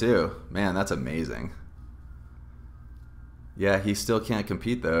Builder too. Man, that's amazing. Yeah, he still can't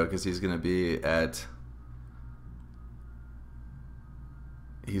compete though because he's going to be at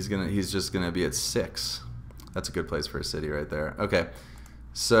he's just going to be at 6. That's a good place for a city right there. Okay.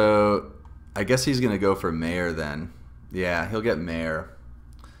 So, I guess he's going to go for mayor then. Yeah, he'll get mayor.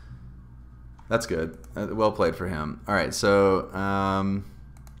 That's good. Well played for him. All right, so I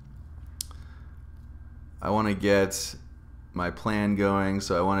want to get my plan going.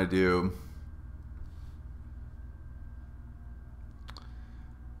 So I want to do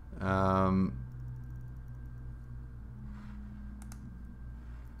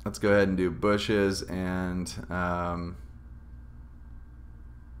let's go ahead and do bushes and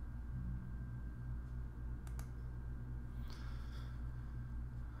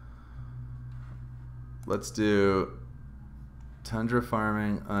let's do tundra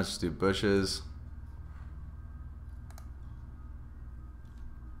farming. Let's just do bushes.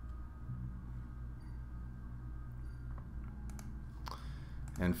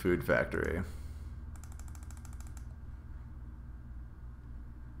 And food factory.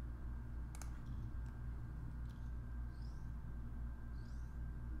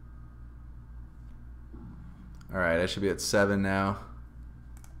 All right, I should be at 7 now.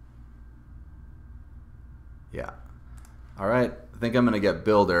 Yeah. All right, I think I'm gonna get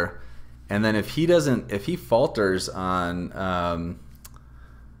builder, and then if he falters on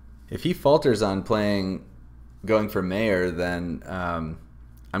playing, going for mayor, then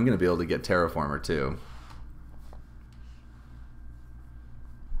I'm gonna be able to get terraformer too.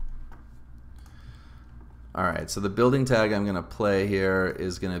 All right, so the building tag I'm gonna play here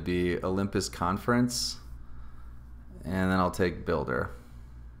is gonna be Olympus Conference, and then I'll take builder.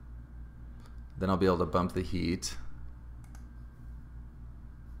 Then I'll be able to bump the heat.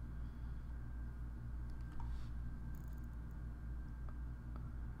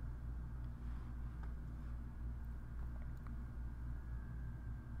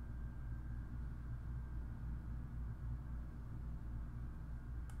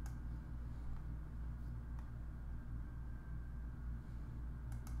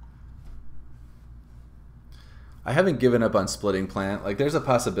 I haven't given up on splitting plant. Like, there's a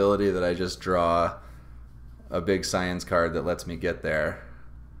possibility that I just draw a big science card that lets me get there.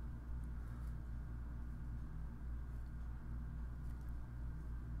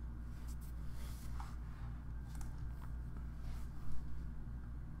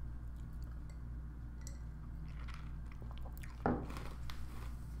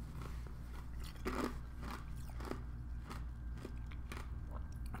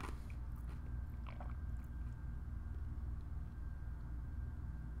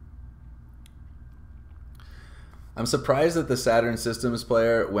 I'm surprised that the Saturn Systems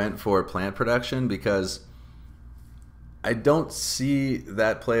player went for plant production, because I don't see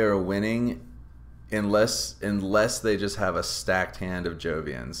that player winning unless they just have a stacked hand of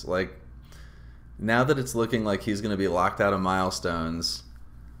Jovians. Like, now that it's looking like he's going to be locked out of milestones,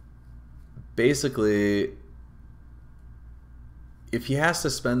 basically if he has to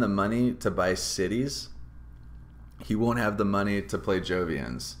spend the money to buy cities, he won't have the money to play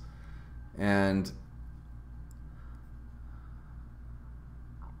Jovians. And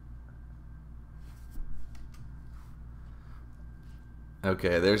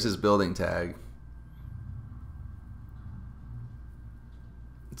okay, there's his building tag.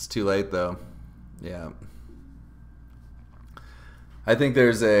 It's too late though. Yeah. I think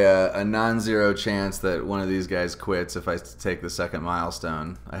there's a non-zero chance that one of these guys quits if I take the second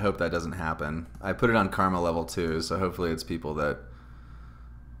milestone. I hope that doesn't happen. I put it on karma level 2, so hopefully it's people that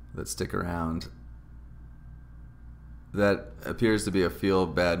stick around. That appears to be a feel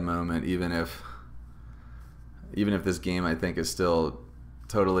bad moment, even if this game I think is still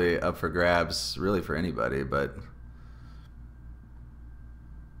totally up for grabs, really for anybody. But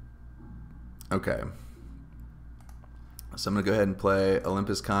okay. So I'm going to go ahead and play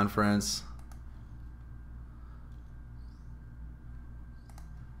Olympus Conference.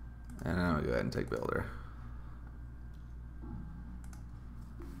 And I'm going to go ahead and take Builder.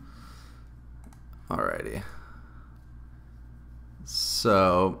 Alrighty.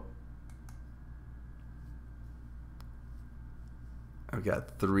 So I've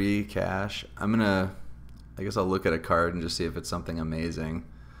got 3 cash. I guess I'll look at a card and just see if it's something amazing.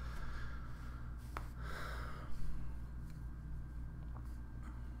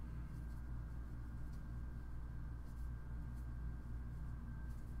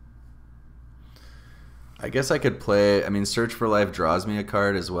 I guess I could play, Search for Life draws me a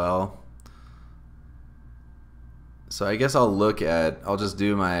card as well. So I guess I'll just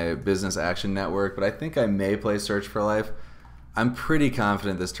do my Business Action Network, but I think I may play Search for Life. I'm pretty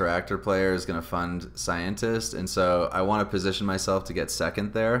confident this Tractor player is going to fund Scientist, and so I want to position myself to get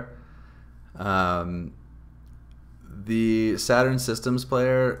second there. The Saturn Systems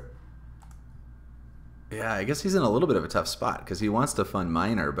player, yeah, I guess he's in a little bit of a tough spot because he wants to fund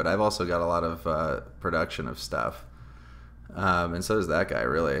Miner, but I've also got a lot of production of stuff. And so does that guy,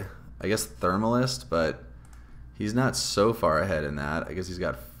 really. I guess Thermalist, but he's not so far ahead in that. I guess he's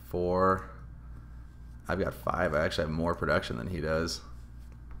got 4. I've got 5. I actually have more production than he does.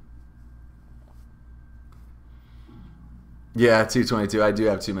 Yeah, 222. I do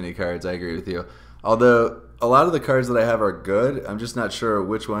have too many cards. I agree with you. Although a lot of the cards that I have are good. I'm just not sure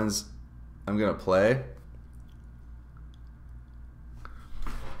which ones I'm going to play.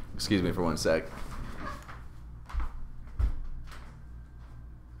 Excuse me for one sec.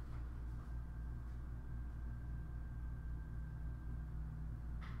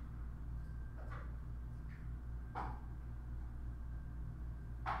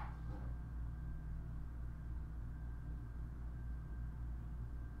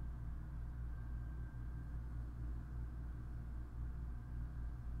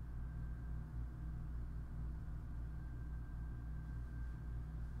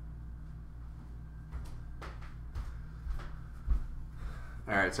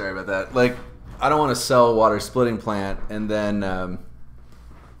 All right, sorry about that. Like, I don't want to sell water splitting plant, and then,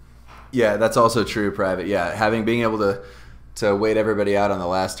 yeah, that's also true. Private, yeah, being able to wait everybody out on the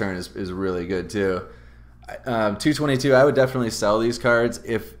last turn is really good too. 222, I would definitely sell these cards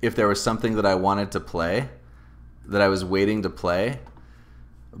if there was something that I wanted to play, that I was waiting to play.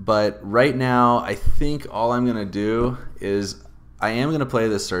 But right now, I think all I'm gonna do is I am gonna play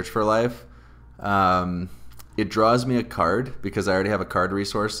this Search for Life. It draws me a card because I already have a card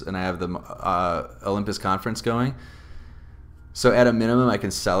resource and I have the Olympus Conference going. So at a minimum, I can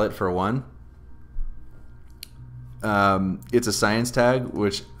sell it for 1. It's a science tag,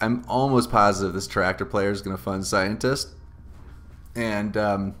 which I'm almost positive this Tractor player is going to fund Scientist. And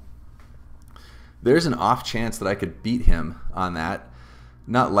there's an off chance that I could beat him on that.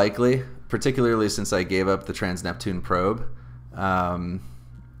 Not likely, particularly since I gave up the Trans-Neptune probe.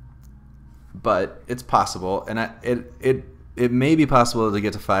 But it's possible, and it may be possible to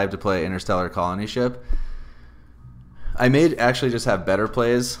get to 5 to play Interstellar Colony Ship. I may actually just have better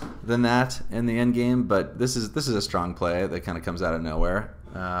plays than that in the end game, but this is a strong play that kind of comes out of nowhere.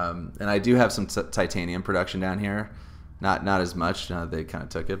 And I do have some titanium production down here, not as much. They kind of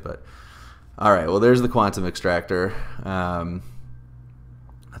took it, but all right. Well, there's the Quantum Extractor.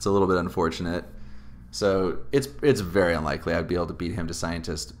 That's a little bit unfortunate. So it's very unlikely I'd be able to beat him to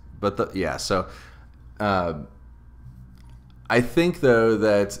Scientist. But yeah, so I think though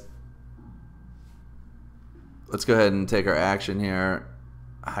that let's go ahead and take our action here.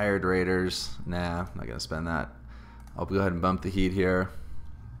 Hired Raiders. Nah, I'm not gonna spend that. I'll go ahead and bump the heat here.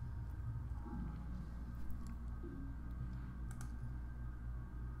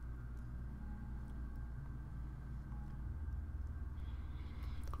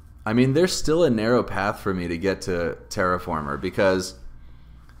 I mean, there's still a narrow path for me to get to Terraformer because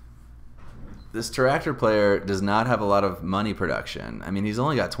this Terractor player does not have a lot of money production. I mean, he's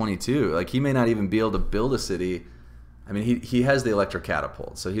only got 22. Like, he may not even be able to build a city. I mean, he has the electric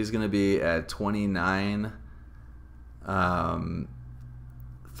catapult, so he's going to be at 29,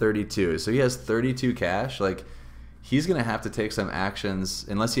 32. So he has 32 cash. Like, he's going to have to take some actions,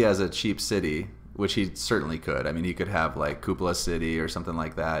 unless he has a cheap city, which he certainly could. I mean, he could have, like, Cupola City or something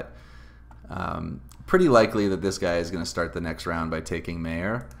like that. Pretty likely that this guy is going to start the next round by taking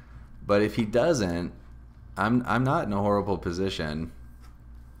Mayor. But if he doesn't, I'm not in a horrible position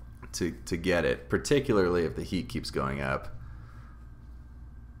to get it, particularly if the heat keeps going up.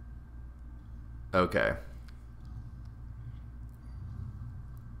 Okay.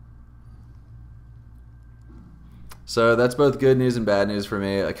 So that's both good news and bad news for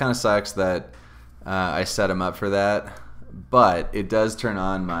me. It kind of sucks that I set him up for that, but it does turn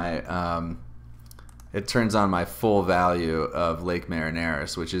on my it turns on my full value of Lake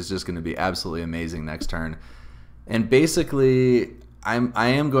Marineris, which is just going to be absolutely amazing next turn. And basically, I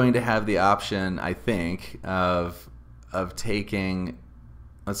am going to have the option, I think, of taking.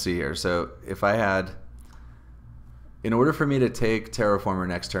 Let's see here. So if I had, in order for me to take Terraformer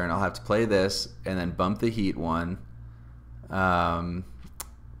next turn, I'll have to play this and then bump the heat one. It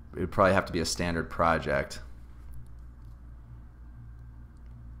would probably have to be a standard project.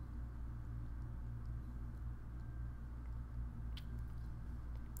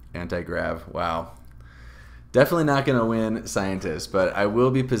 Anti-grav. Wow. Definitely not going to win Scientist, but I will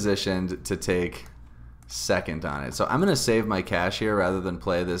be positioned to take second on it. So I'm going to save my cash here rather than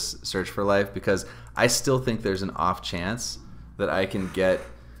play this Search for Life because I still think there's an off chance that I can get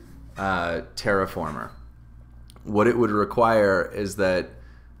Terraformer. What it would require is that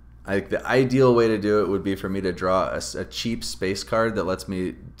the ideal way to do it would be for me to draw a cheap space card that lets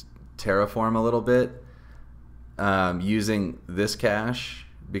me terraform a little bit using this cash,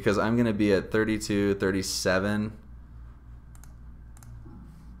 because I'm going to be at 32, 37.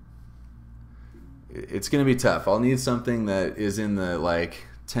 It's going to be tough. I'll need something that is in the like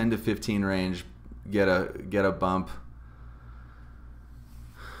 10 to 15 range, get a bump.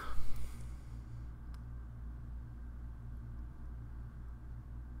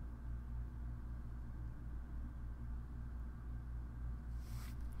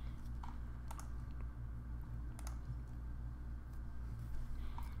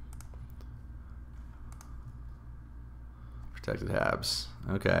 Protected Habs.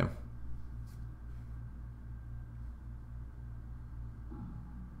 Okay.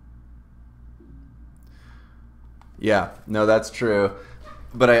 Yeah, no, that's true.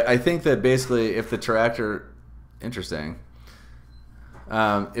 But I think that basically if the Terractor... Interesting.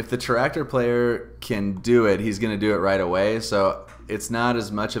 If the Terractor player can do it, he's going to do it right away. So it's not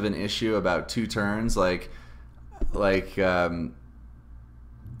as much of an issue about 2 turns. I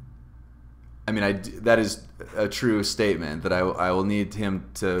mean, that is a true statement that I will need him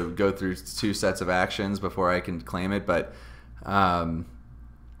to go through 2 sets of actions before I can claim it. But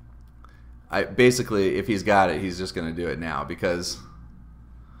I basically, if he's got it, he's just going to do it now because.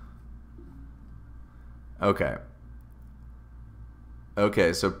 Okay.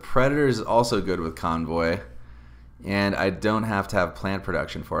 Okay, so Predator is also good with Convoy, and I don't have to have plant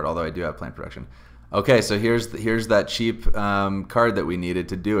production for it, although I do have plant production. Okay, so here's that cheap card that we needed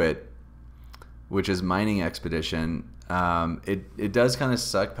to do it, which is Mining Expedition. It does kind of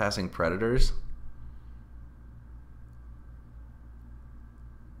suck passing Predators.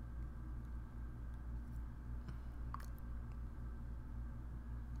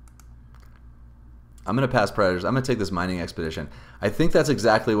 I'm going to pass Predators. I'm going to take this Mining Expedition. I think that's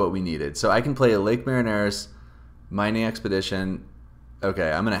exactly what we needed. So I can play a Lake Marineris, Mining Expedition.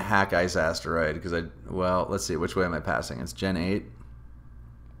 Okay, I'm going to hack Ice Asteroid because well, let's see. Which way am I passing? It's Gen 8.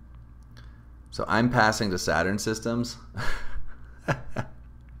 So I'm passing to Saturn systems.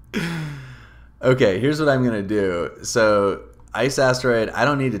 Okay, here's what I'm going to do. So Ice Asteroid, I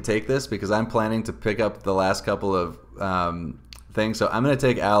don't need to take this because I'm planning to pick up the last couple of things. So I'm going to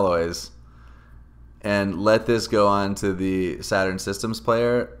take Alloys and let this go on to the Saturn systems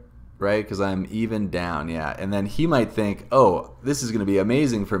player, right? Because I'm even down, yeah. And then he might think, oh, this is going to be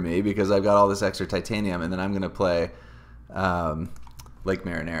amazing for me because I've got all this extra titanium, and then I'm going to play Lake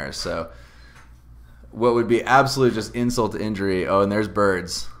Marineris. So what would be absolute just insult to injury. Oh, and there's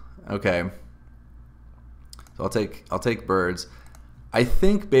birds. Okay. So I'll take birds. I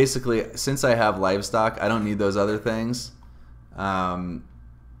think basically since I have livestock, I don't need those other things.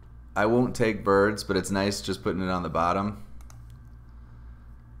 I won't take birds, but it's nice just putting it on the bottom.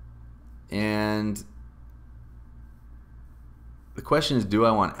 And The question is, do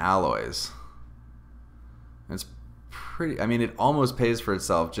I want alloys? It's pretty, I mean, it almost pays for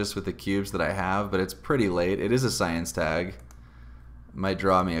itself just with the cubes that I have, but it's pretty late. It is a science tag. Might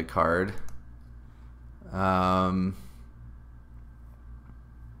draw me a card. Alloys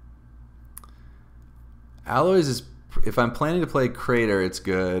is, if I'm planning to play Crater, it's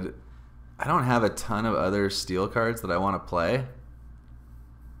good. I don't have a ton of other steel cards that I want to play.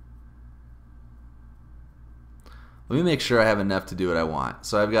 Let me make sure I have enough to do what I want.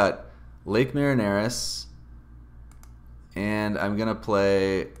 So I've got Lake Marineris, and I'm going to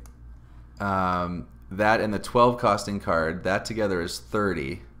play that and the 12 costing card. That together is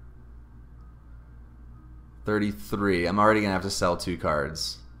 30. 33. I'm already going to have to sell 2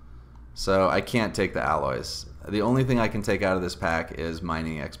 cards. So I can't take the alloys. The only thing I can take out of this pack is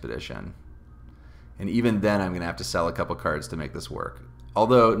Mining Expedition. And even then I'm going to have to sell a couple cards to make this work.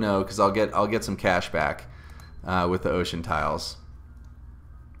 Although, no, because I'll get some cash back with the ocean tiles.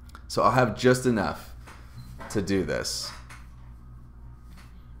 So I'll have just enough to do this.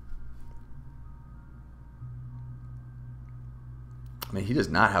 I mean, he does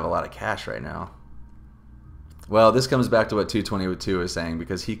not have a lot of cash right now. Well, this comes back to what 222 is saying,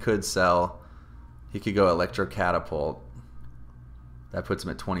 because he could sell, he could go Electro Catapult. That puts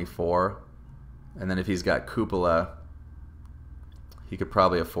him at 24. And then if he's got Cupola, he could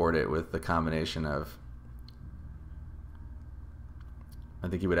probably afford it with the combination of, I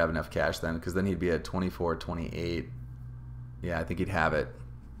think he would have enough cash then, because then he'd be at 24, 28. Yeah, I think he'd have it.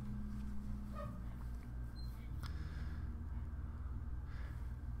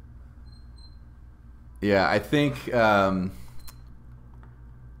 Yeah, I think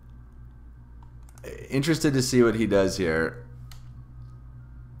interested to see what he does here.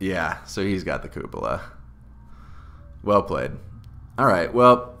 Yeah, so he's got the cupola. Well played. All right,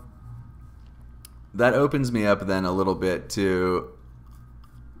 well, that opens me up then a little bit to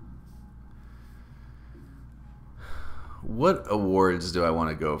what awards do I want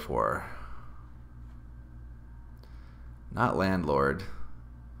to go for? Not landlord.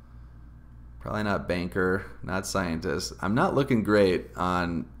 Probably not banker, not scientist. I'm not looking great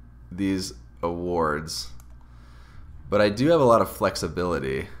on these awards, but I do have a lot of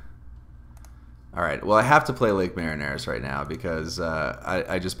flexibility. All right, well, I have to play Lake Marineris right now because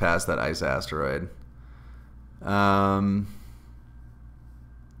I just passed that ice asteroid. I'll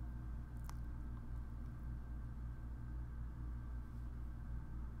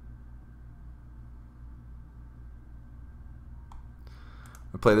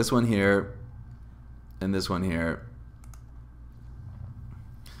play this one here and this one here.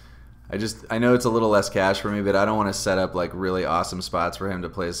 I know it's a little less cash for me, but I don't want to set up like really awesome spots for him to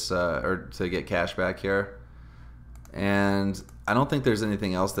place or to get cash back here. And I don't think there's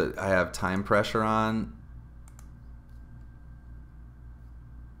anything else that I have time pressure on.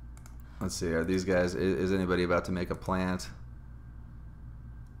 Let's see, are these guys, is anybody about to make a plant?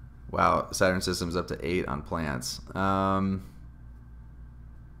 Wow, Saturn System's up to 8 on plants.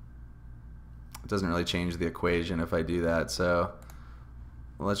 It doesn't really change the equation if I do that, so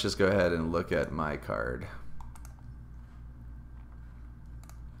let's just go ahead and look at my card.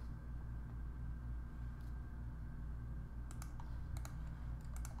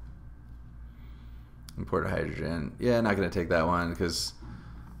 Import hydrogen. Yeah, not going to take that one because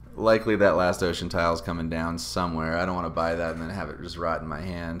likely that last ocean tile is coming down somewhere. I don't want to buy that and then have it just rot in my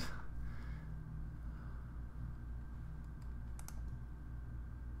hand.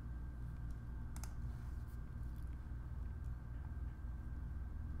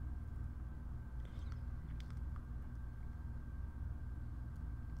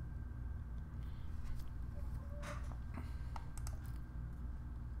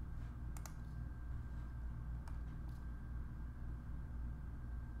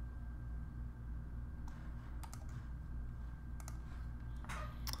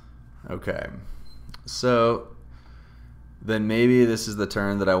 Okay, so then maybe this is the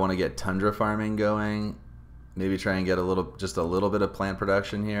turn that I want to get tundra farming going. Maybe try and get just a little bit of plant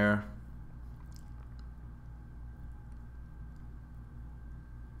production here.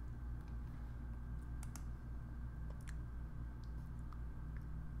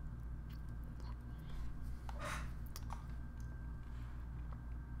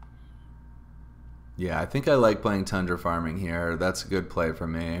 Yeah, I think I like playing tundra farming here. That's a good play for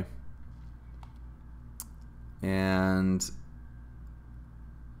me. And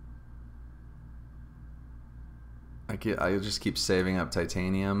I just keep saving up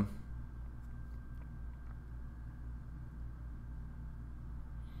titanium.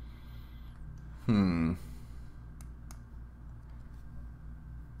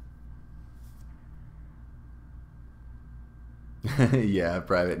 Yeah,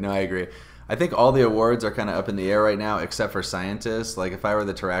 private. No, I agree. I think all the awards are kind of up in the air right now, except for scientists. Like if I were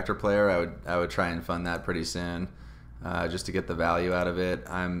the Terractor player, I would try and fund that pretty soon, just to get the value out of it.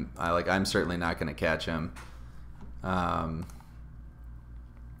 I'm certainly not going to catch him.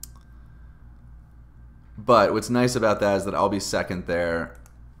 But what's nice about that is that I'll be second there.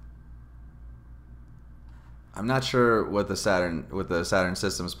 I'm not sure what the Saturn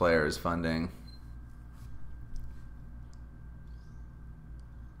Systems player is funding.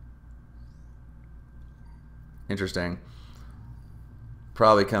 Interesting.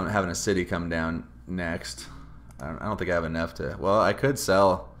 Probably having a city come down next. I don't think I have enough to. Well, I could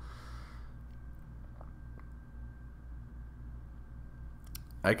sell.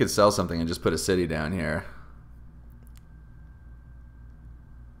 I could sell something and just put a city down here.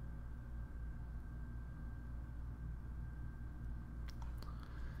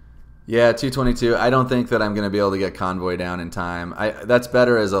 Yeah, 222. I don't think that I'm going to be able to get Convoy down in time. That's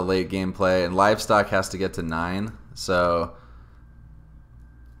better as a late game play, and Livestock has to get to 9. So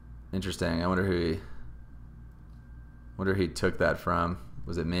interesting. I wonder who he took that from.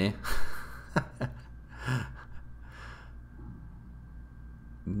 Was it me?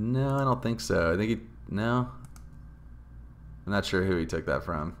 No, I don't think so. I think no. I'm not sure who he took that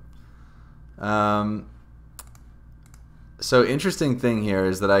from. So interesting thing here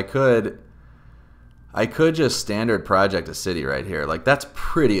is that I could just standard project a city right here. Like that's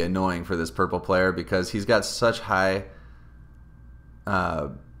pretty annoying for this purple player because he's got such high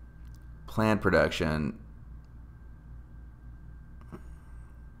plan production.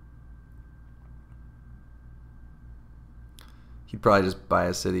 He'd probably just buy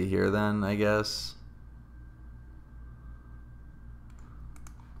a city here then, I guess.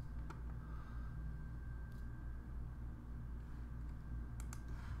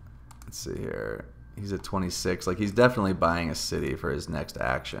 Let's see here. He's at 26. Like he's definitely buying a city for his next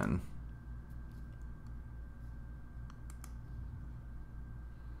action.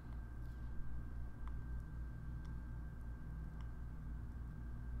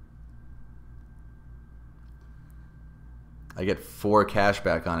 I get 4 cash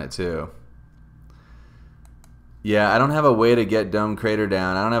back on it too. Yeah, I don't have a way to get Dome Crater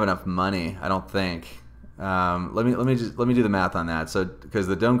down. I don't have enough money, I don't think. Let me do the math on that. So because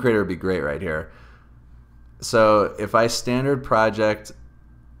the Dome Crater would be great right here. So if I standard project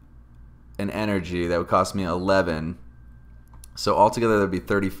an energy, that would cost me 11. So altogether that'd be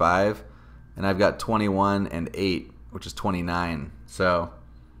 35, and I've got 21 and 8, which is 29. So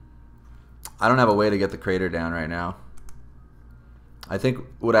I don't have a way to get the crater down right now. I think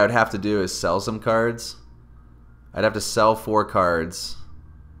what I would have to do is sell some cards. I'd have to sell 4 cards.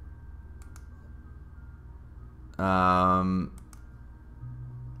 I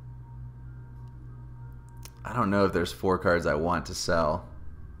don't know if there's 4 cards I want to sell.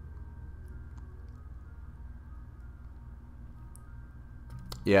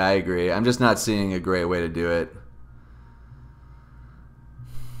 Yeah, I agree. I'm just not seeing a great way to do it.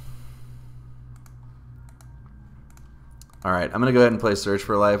 Alright, I'm going to go ahead and play Search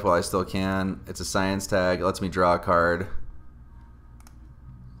for Life while I still can. It's a science tag. It lets me draw a card.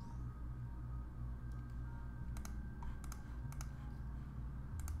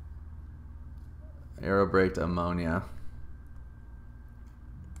 Arrow braked ammonia.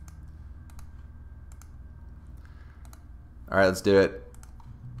 Alright, let's do it.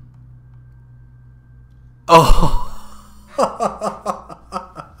 Oh!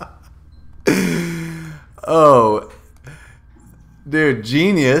 Oh. Dude,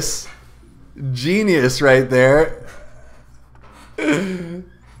 genius. Genius right there. Man,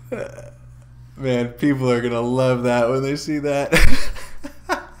 people are going to love that when they see that.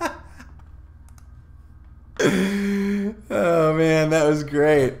 Oh, man, that was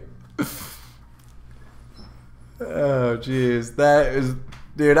great. Oh, jeez. That is...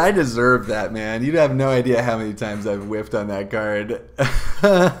 Dude, I deserve that, man. You have no idea how many times I've whiffed on that card.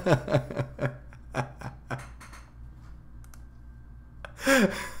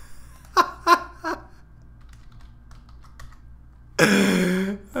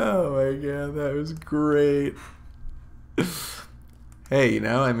 Oh my god, that was great. Hey, you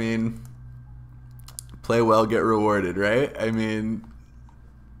know, I mean, play well, get rewarded, right? I mean,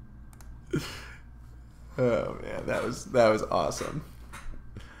 oh man, that was awesome.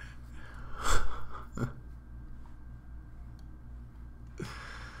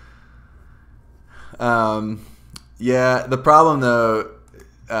 Yeah, the problem though,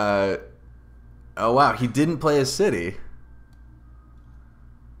 oh wow, he didn't play a city.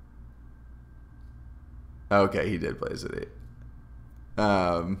 Okay, he did play a city.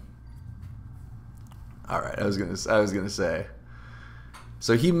 All right, I was gonna say.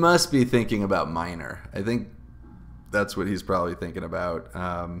 So he must be thinking about minor. I think that's what he's probably thinking about.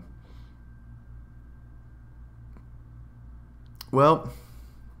 Well,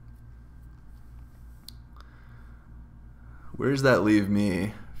 where does that leave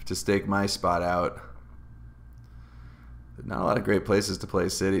me to stake my spot out? Not a lot of great places to play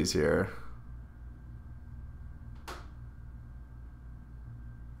cities here.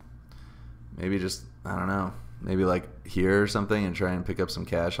 Maybe just, I don't know, maybe like here or something and try and pick up some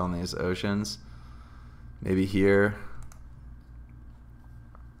cash on these oceans. Maybe here.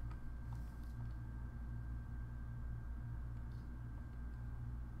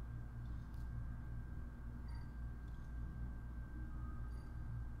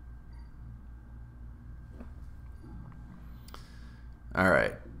 All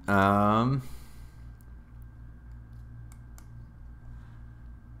right.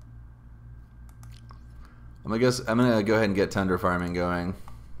 I'm gonna go ahead and get tundra farming going.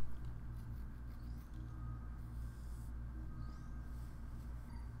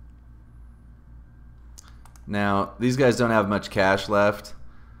 Now these guys don't have much cash left,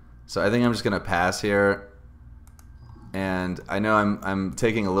 so I think I'm just gonna pass here. And I know I'm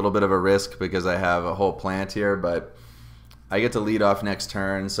taking a little bit of a risk because I have a whole plant here, but I get to lead off next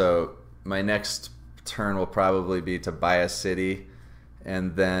turn, so my next turn will probably be to buy a city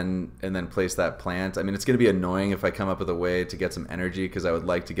and then place that plant. I mean, it's going to be annoying if I come up with a way to get some energy because I would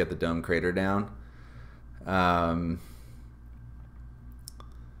like to get the dome crater down.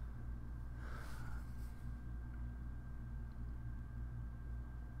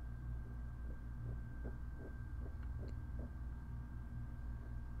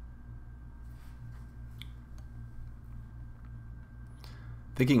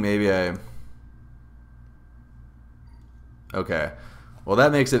 Thinking maybe okay. Well,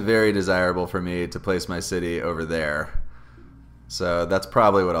 that makes it very desirable for me to place my city over there. So that's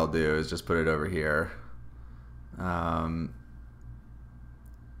probably what I'll do, is just put it over here.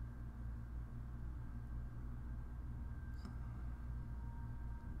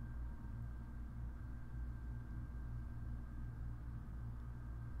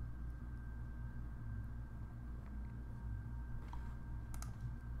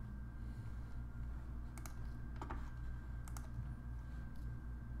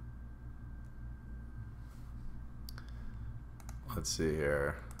 Let's see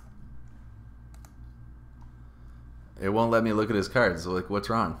here. It won't let me look at his cards. Like, what's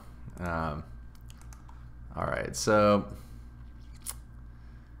wrong? All right, so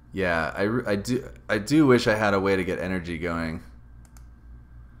yeah, I do wish I had a way to get energy going,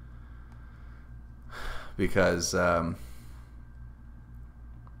 because it'd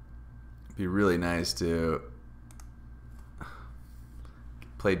be really nice to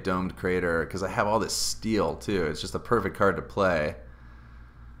play Domed Crater, because I have all this steel too. It's just a perfect card to play.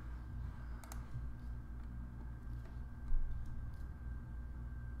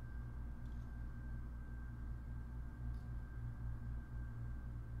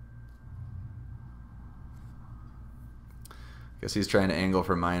 Guess he's trying to angle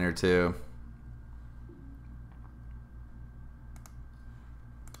for minor too.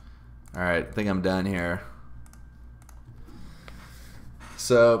 All right, I think I'm done here.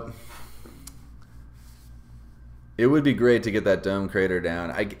 So it would be great to get that dome crater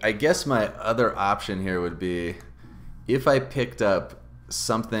down. I guess my other option here would be if I picked up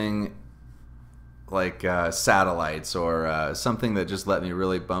something like satellites or something that just let me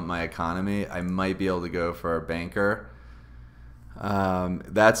really bump my economy, I might be able to go for a banker.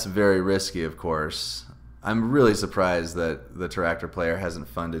 That's very risky, of course. I'm really surprised that the Tractor player hasn't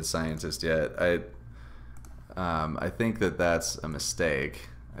funded Scientist yet. I think that that's a mistake.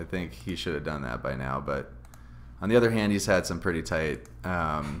 I think he should have done that by now. But on the other hand, he's had some pretty tight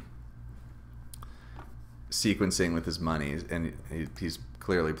sequencing with his money, and he's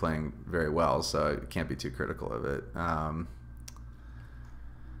clearly playing very well, so I can't be too critical of it. All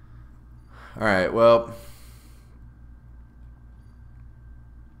right, well,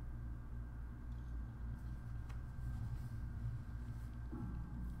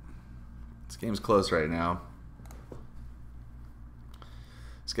 this game's close right now.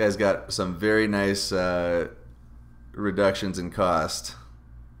 This guy's got some very nice reductions in cost.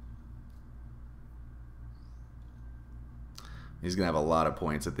 He's going to have a lot of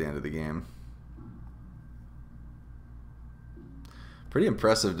points at the end of the game. Pretty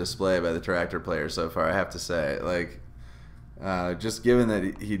impressive display by the Tractor player so far, I have to say. Like, just given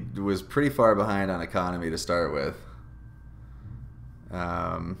that he was pretty far behind on economy to start with.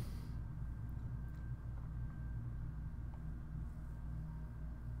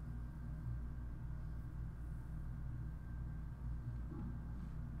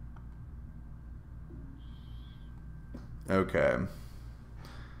 Okay.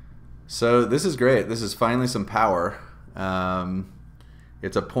 So this is great. This is finally some power.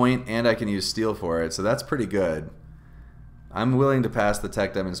 It's a point, and I can use steel for it, so that's pretty good. I'm willing to pass the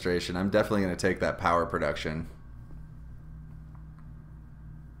tech demonstration. I'm definitely going to take that power production.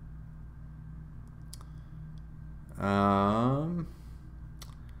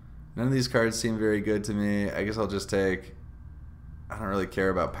 None of these cards seem very good to me. I guess I'll just take... I don't really care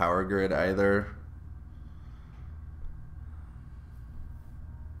about power grid either.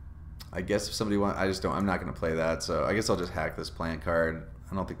 I guess if somebody wants... I'm not going to play that, so I guess I'll just hack this plant card.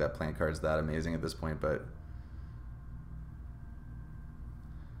 I don't think that plant card's that amazing at this point, but...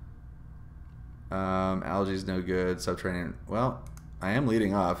 algae's no good. Subterranean... Well, I am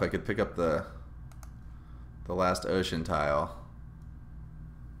leading off. I could pick up the last ocean tile.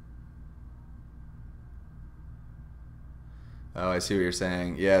 Oh, I see what you're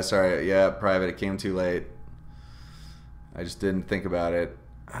saying. Yeah, sorry. Yeah, private. It came too late. I just didn't think about it.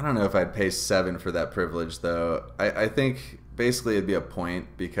 I don't know if I'd pay 7 for that privilege, though. I think basically it'd be a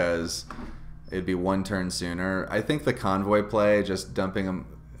point because it'd be 1 turn sooner. I think the convoy play, just dumping them...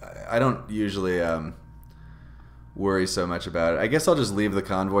 I don't usually worry so much about it. I guess I'll just leave the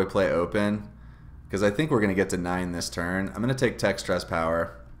convoy play open because I think we're going to get to 9 this turn. I'm going to take tech stress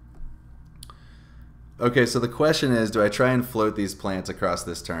power. Okay, so the question is, do I try and float these plants across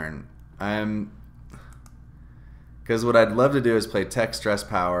this turn? Because what I'd love to do is play tech stress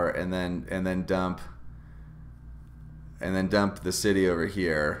power and then dump the city over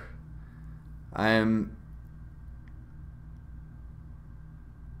here. I mean,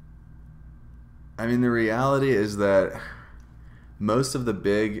 the reality is that most of the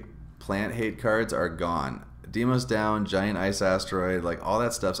big plant hate cards are gone. Deimos down, giant ice asteroid, like all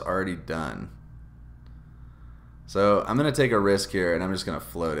that stuff's already done. So I'm going to take a risk here, and I'm just going to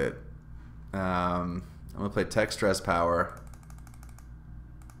float it. I'm going to play tech stress power.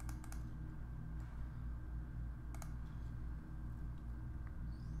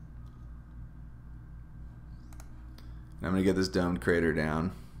 And I'm going to get this domed crater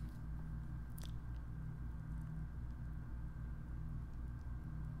down.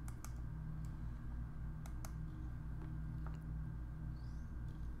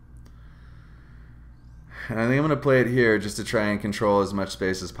 And I think I'm going to play it here just to try and control as much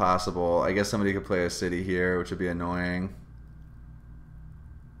space as possible. I guess somebody could play a city here, which would be annoying.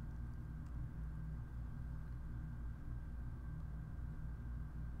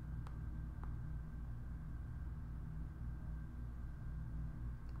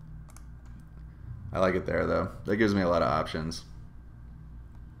 I like it there, though. That gives me a lot of options.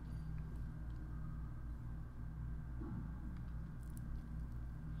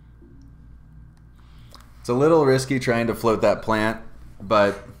 It's a little risky trying to float that plant,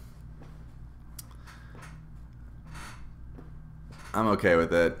 but I'm okay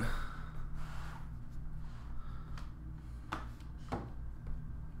with it.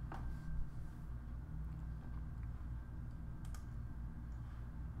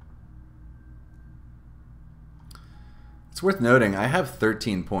 It's worth noting, I have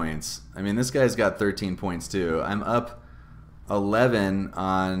 13 points. I mean, this guy's got 13 points too. I'm up 11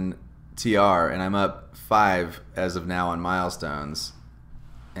 on TR, and I'm up 5 as of now on milestones,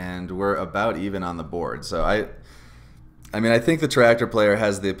 and we're about even on the board. So I mean, I think the tractor player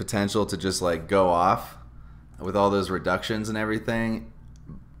has the potential to just like go off with all those reductions and everything,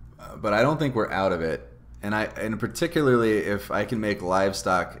 but I don't think we're out of it. And particularly if I can make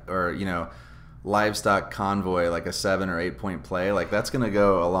livestock, or livestock convoy like a 7 or 8 point play, like that's gonna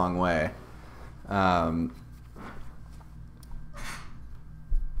go a long way.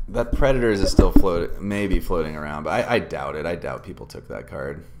 That Predators is still maybe floating around, but I doubt it. I doubt people took that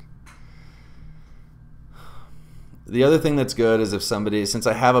card. The other thing that's good is if somebody, since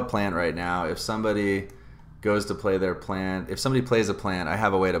I have a plant right now, if somebody goes to play their plant, if somebody plays a plant, I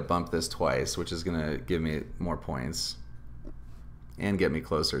have a way to bump this twice, which is going to give me more points and get me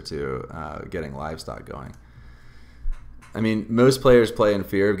closer to getting livestock going. I mean, most players play in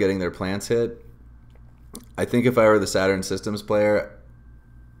fear of getting their plants hit. I think if I were the Saturn Systems player,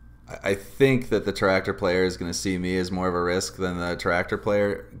 I think that the tractor player is going to see me as more of a risk than the tractor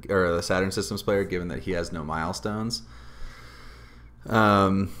player or the Saturn Systems player, given that he has no milestones.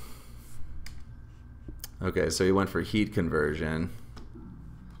 Okay, so he went for heat conversion.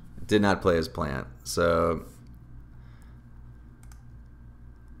 Did not play his plant. So,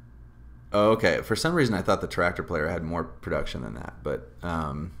 okay. For some reason, I thought the tractor player had more production than that, but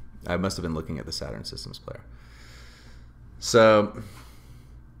I must have been looking at the Saturn Systems player. So.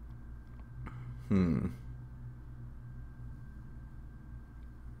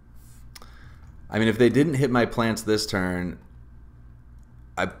 I mean, if they didn't hit my plants this turn,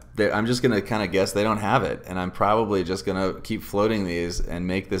 I'm just going to kind of guess they don't have it. And I'm probably just going to keep floating these and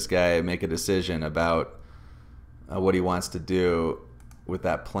make this guy make a decision about what he wants to do with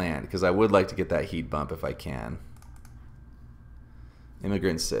that plant. Because I would like to get that heat bump if I can.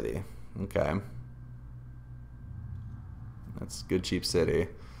 Immigrant City. Okay. That's good, cheap city.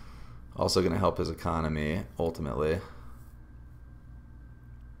 Also going to help his economy, ultimately.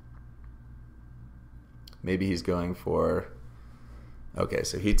 Maybe he's going for... Okay,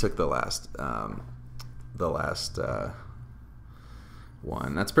 so he took the last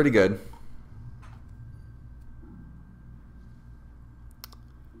one. That's pretty good.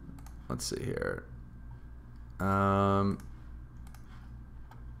 Let's see here.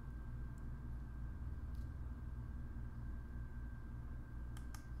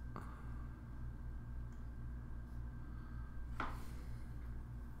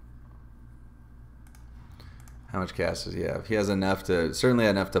 How much cash does he have? He has enough to, certainly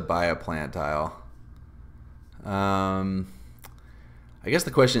enough to buy a plant tile. I guess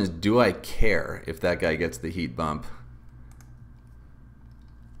the question is, do I care if that guy gets the heat bump?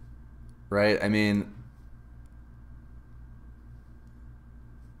 Right? I mean,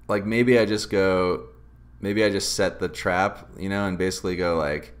 like maybe I just go, maybe I just set the trap, you know, and basically go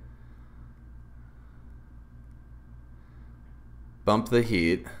like, bump the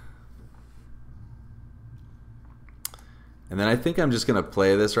heat. And then I think I'm just going to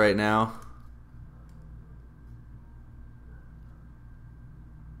play this right now.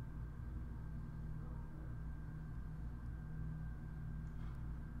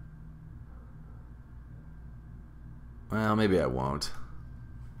 Well, maybe I won't.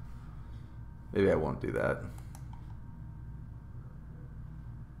 Maybe I won't do that.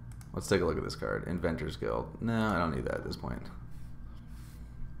 Let's take a look at this card. Inventors Guild. No, I don't need that at this point.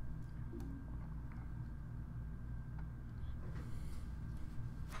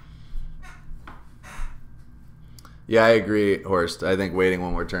 Yeah, I agree, Horst. I think waiting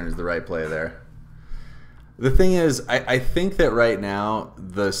one more turn is the right play there. The thing is, I think that right now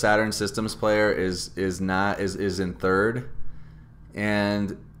the Saturn Systems player is in third,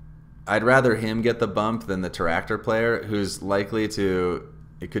 and I'd rather him get the bump than the Terractor player, who's likely to,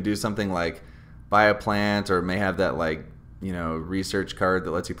 it could do something like buy a plant, or may have that, like, you know, research card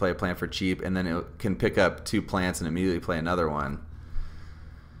that lets you play a plant for cheap, and then it can pick up 2 plants and immediately play another one.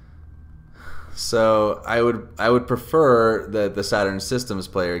 So I would prefer that the Saturn Systems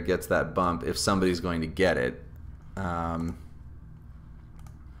player gets that bump if somebody's going to get it.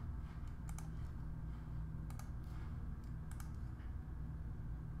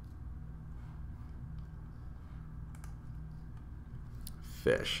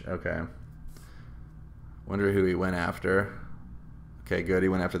 Fish, okay. Wonder who he went after. Okay, good. He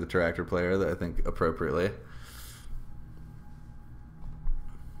went after the Terractor player, that I think appropriately.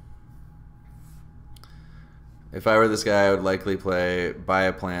 If I were this guy, I would likely play buy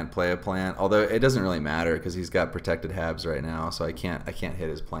a plant, play a plant. Although it doesn't really matter because he's got protected habs right now, so I can't hit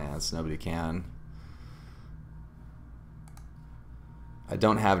his plants. Nobody can. I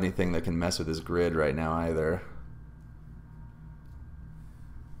don't have anything that can mess with his grid right now either.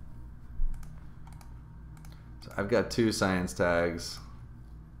 So I've got 2 science tags.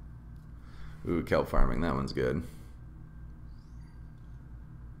 Ooh, kelp farming. That one's good.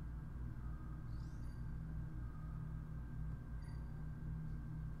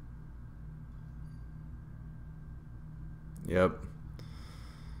 Yep.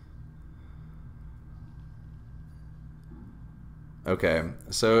 Okay,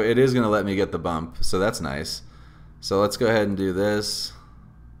 so it is going to let me get the bump, so that's nice. So let's go ahead and do this.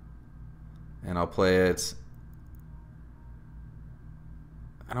 And I'll play it.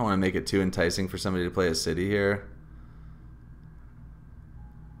 I don't want to make it too enticing for somebody to play a city here.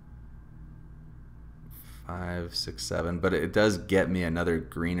 5, 6, 7, but it does get me another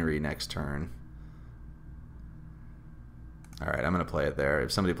greenery next turn. All right, I'm going to play it there.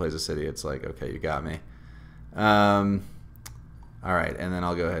 If somebody plays a city, it's like, okay, you got me. All right, and then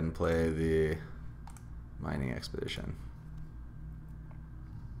I'll go ahead and play the mining expedition.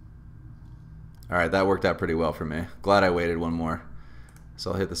 All right, that worked out pretty well for me. Glad I waited one more. So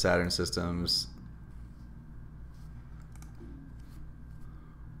I'll hit the Saturn Systems.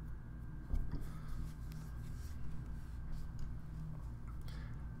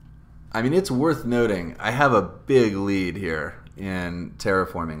 I mean, it's worth noting, I have a big lead here in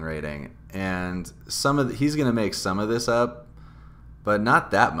terraforming rating, and he's going to make some of this up, but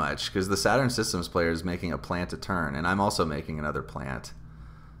not that much, because the Saturn Systems player is making a plant a turn, and I'm also making another plant.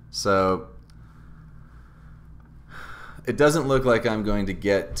 So it doesn't look like I'm going to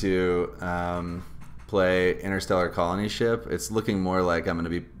get to play Interstellar Colony Ship. It's looking more like I'm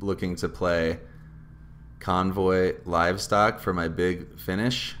going to be looking to play Convoy Livestock for my big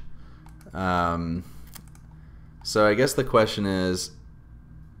finish. So I guess the question is,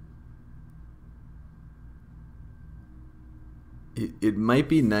 it might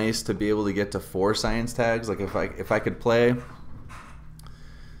be nice to be able to get to 4 science tags. Like if I could play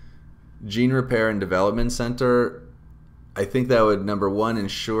Gene Repair and Development Center, I think that would, number one,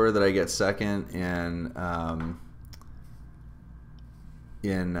 ensure that I get second in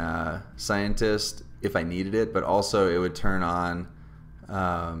Scientist if I needed it, but also it would turn on,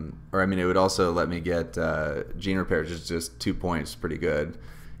 or I mean, it would also let me get Gene Repair, which is just 2 points, pretty good,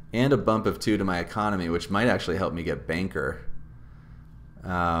 and a bump of 2 to my economy, which might actually help me get Banker.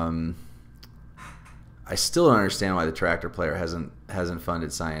 I still don't understand why the Tractor player hasn't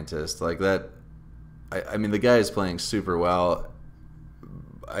funded Scientist like that. I mean, the guy is playing super well.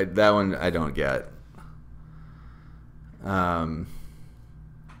 That one I don't get.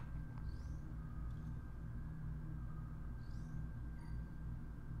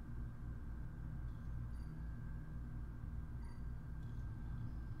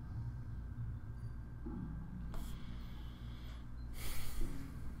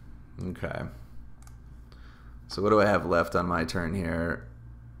 Okay. So what do I have left on my turn here?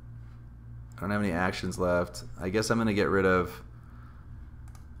 I don't have any actions left. I guess I'm going to get rid of...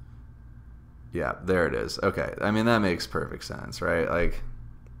 Yeah, there it is. Okay. I mean, that makes perfect sense, right? Like...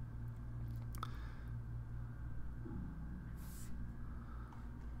 I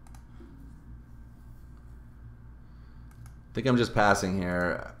think I'm just passing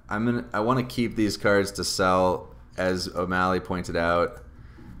here. I want to keep these cards to sell, as O'Malley pointed out,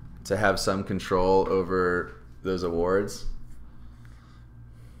 to have some control over those awards.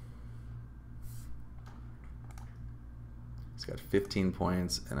 He's got 15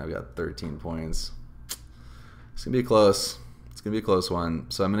 points, and I've got 13 points. It's going to be close. It's going to be a close one.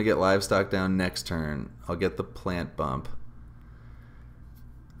 So I'm going to get Livestock down next turn. I'll get the plant bump.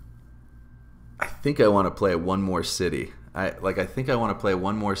 I think I want to play one more city. I think I want to play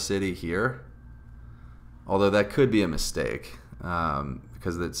one more city here. Although that could be a mistake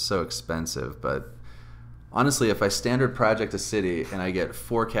because it's so expensive. But honestly, if I standard project a city and I get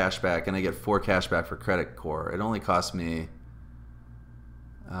 4 cash back and I get 4 cash back for Credicor, it only costs me...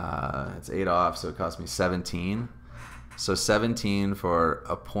 it's 8 off, so it cost me 17. So 17 for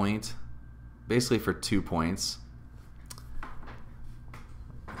a point, basically for 2 points.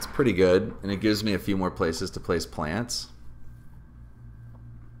 It's pretty good, and it gives me a few more places to place plants.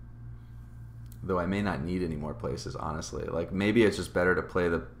 Though I may not need any more places, honestly. Like, maybe it's just better to play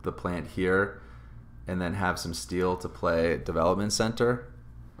the plant here and then have some steel to play Development Center.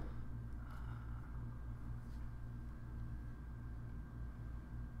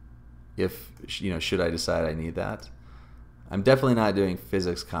 If, you know, should I decide I need that. I'm definitely not doing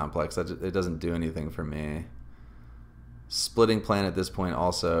Physics Complex. It doesn't do anything for me. Splitting Plant at this point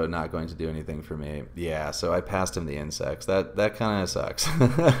also not going to do anything for me. Yeah, so I passed him the insects. That kind of sucks.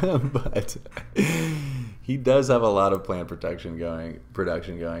 But he does have a lot of plant production going.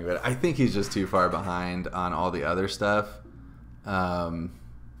 But I think he's just too far behind on all the other stuff. Oh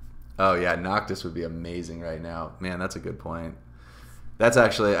yeah, Noctis would be amazing right now. Man, that's a good point. That's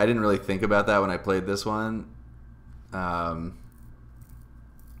actually, I didn't really think about that when I played this one.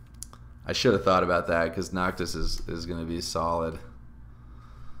 I should have thought about that because Noctis is going to be solid.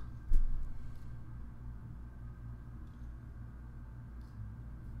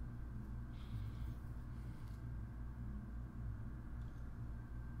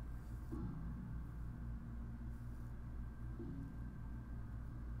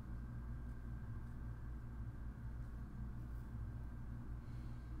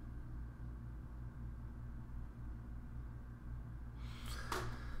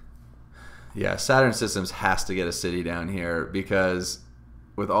 Yeah, Saturn Systems has to get a city down here because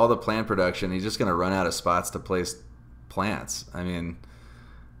with all the plant production, he's just going to run out of spots to place plants. I mean,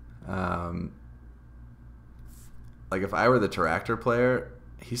 like if I were the Tractor player,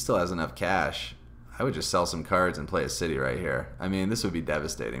 he still has enough cash. I would just sell some cards and play a city right here. I mean, this would be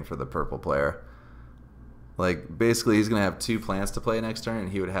devastating for the purple player. Like, basically, he's going to have 2 plants to play next turn, and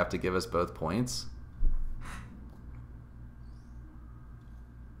he would have to give us both points.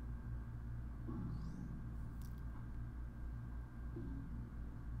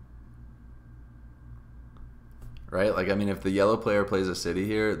 Right? Like, I mean, if the yellow player plays a city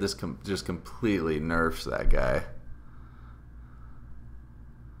here, this just completely nerfs that guy.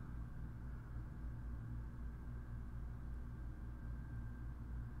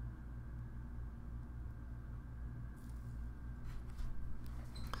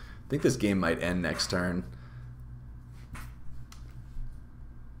 think this game might end next turn.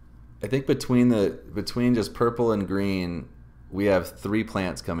 I think between just purple and green, we have 3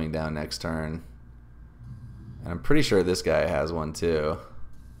 plants coming down next turn. And I'm pretty sure this guy has one too.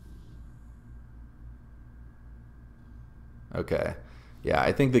 Okay. Yeah,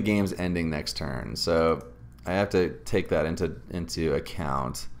 I think the game's ending next turn, so I have to take that into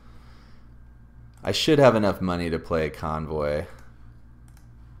account. I should have enough money to play Convoy.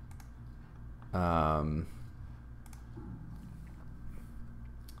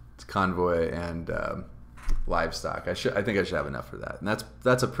 It's Convoy and Livestock. I think I should have enough for that, and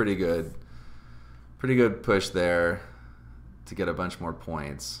that's a pretty good push there to get a bunch more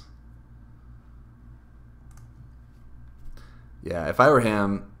points. Yeah, if I were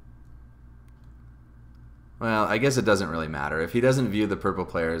him, well, I guess it doesn't really matter. If he doesn't view the purple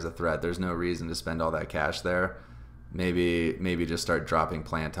player as a threat, there's no reason to spend all that cash there. Maybe just start dropping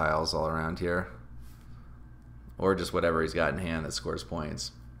plant tiles all around here. Or just whatever he's got in hand that scores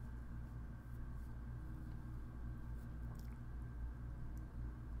points.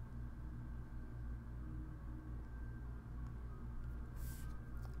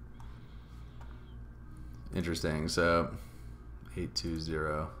 Interesting. So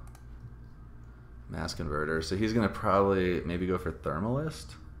 820 mass converter. So he's gonna probably maybe go for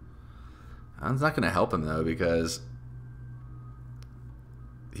Thermalist. It's not gonna help him though, because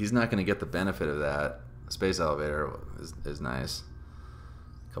he's not gonna get the benefit of that. Space elevator is nice.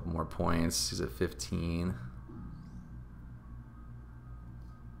 A couple more points. He's at 15.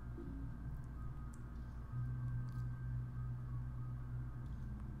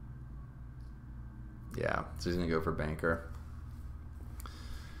 Yeah, so he's gonna go for Banker.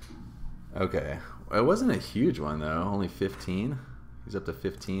 Okay, it wasn't a huge one though, only 15. He's up to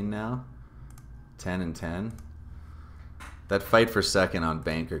 15 now. 10 and 10. That fight for second on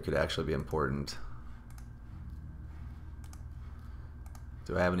Banker could actually be important.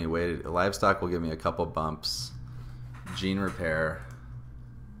 Do I have any way to... Livestock will give me a couple bumps. Gene Repair.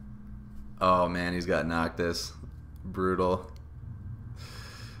 Oh man, he's got Noctis. Brutal.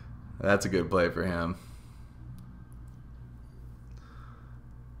 That's a good play for him.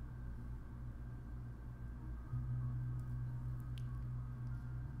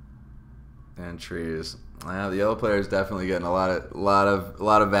 And trees. Well, the yellow player is definitely getting a lot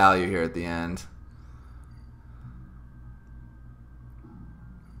of value here at the end.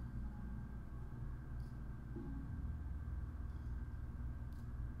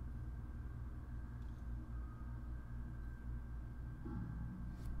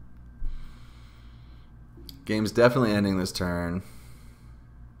 Game's definitely ending this turn.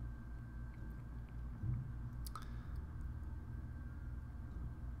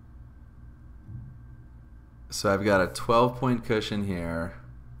 So I've got a 12-point cushion here.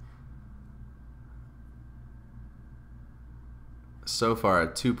 So far, a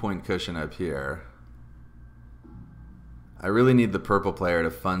 2-point cushion up here. I really need the purple player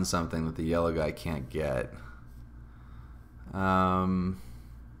to fund something that the yellow guy can't get.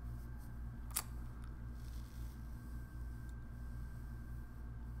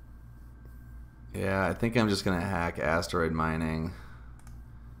 Yeah, I think I'm just going to hack asteroid mining.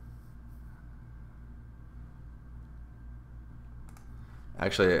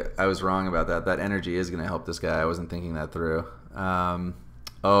 Actually, I was wrong about that. That energy is going to help this guy. I wasn't thinking that through.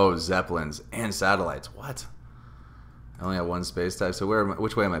 Oh, Zeppelins and satellites. What? I only have one space type. So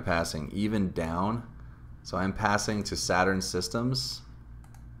which way am I passing? Even down? So I'm passing to Saturn systems.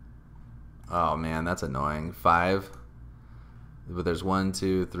 Oh, man, that's annoying. 5. But there's 1,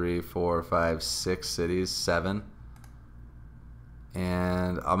 2, 3, 4, 5, 6 cities. 7.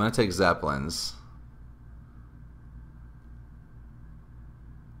 And I'm going to take Zeppelins.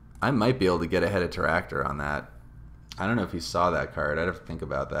 I might be able to get ahead of Terractor on that. I don't know if he saw that card. I'd have to think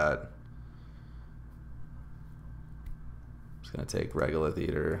about that. I'm just going to take Regolith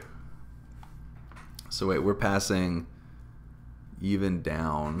Eater. So wait, we're passing even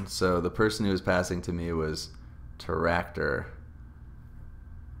down. So the person who was passing to me was Terractor.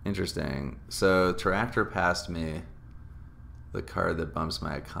 Interesting. So Terractor passed me the card that bumps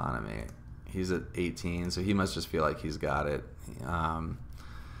my economy. He's at 18, so he must just feel like he's got it. I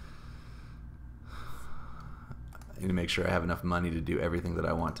need to make sure I have enough money to do everything that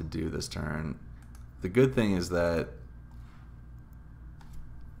I want to do this turn. The good thing is that,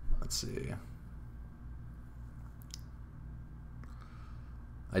 let's see,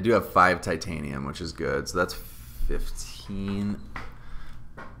 I do have 5 titanium, which is good, so that's 15.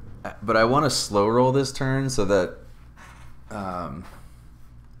 But I want to slow roll this turn so that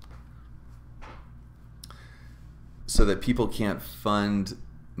people can't fund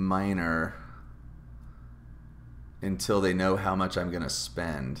minor until they know how much I'm going to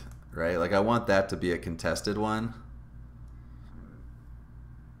spend, right? Like I want that to be a contested one.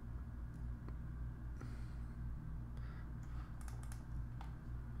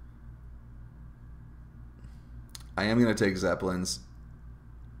 I am going to take Zeppelins.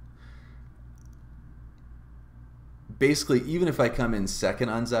 Basically, even if I come in second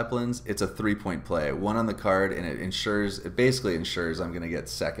on Zeppelins, it's a 3-point play. One on the card, and it basically ensures I'm going to get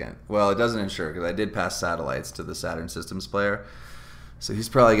second. Well, it doesn't ensure, because I did pass satellites to the Saturn Systems player. So he's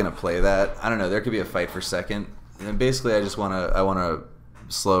probably going to play that. I don't know. There could be a fight for second. And basically, I want to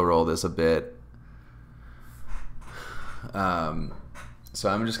slow roll this a bit. So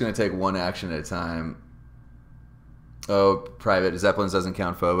I'm just going to take one action at a time. Oh, private. Zeppelins doesn't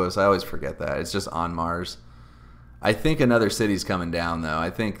count Phobos. I always forget that. It's just on Mars. I think another city's coming down, though.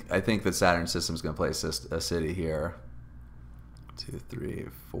 I think the Saturn system's going to play a city here. 2, 3,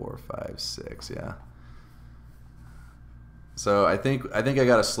 4, 5, 6, yeah. So I think I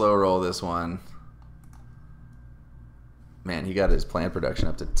got to slow roll this one. Man, he got his plant production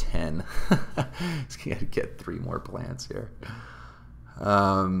up to 10. He's got to get 3 more plants here.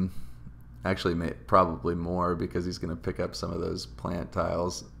 Actually, probably more, because he's going to pick up some of those plant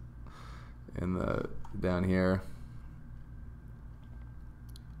tiles down here.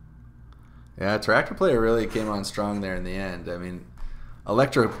 Yeah, Tractor Player really came on strong there in the end. I mean,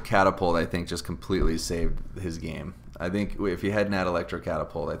 Electro Catapult, I think, just completely saved his game. I think if he hadn't had Electro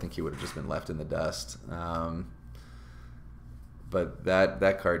Catapult, I think he would have just been left in the dust. But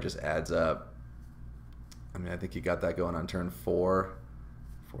that card just adds up. I mean, I think he got that going on turn 4.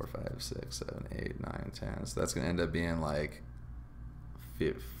 4, 5, 6, 7, 8, 9, 10. So that's going to end up being like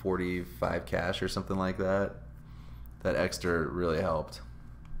 45 cash or something like that. That extra really helped.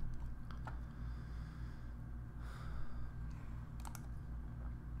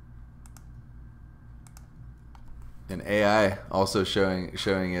 And AI also showing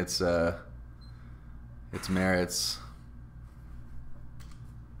its merits.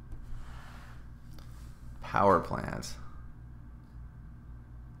 Power plant.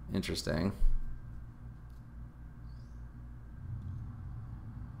 Interesting.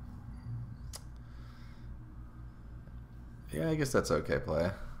 Yeah, I guess that's okay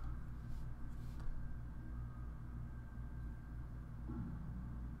play.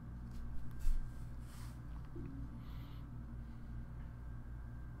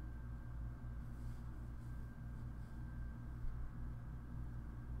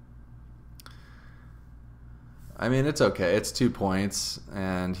 I mean, it's okay. It's 2 points,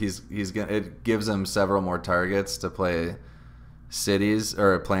 and it gives him several more targets to play cities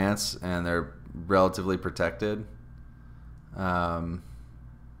or plants, and they're relatively protected. I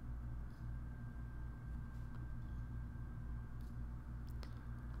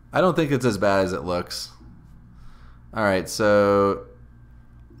don't think it's as bad as it looks. All right, so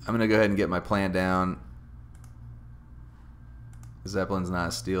I'm gonna go ahead and get my plan down. Zeppelin's not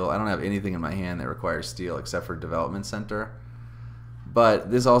a steal. I don't have anything in my hand that requires steal except for Development Center. But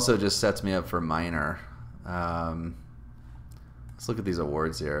this also just sets me up for minor. Let's look at these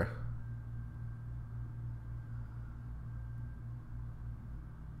awards here.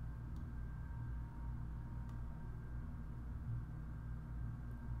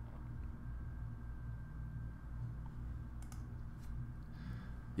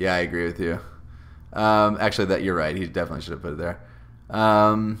 Yeah, I agree with you. Actually, you're right. He definitely should have put it there.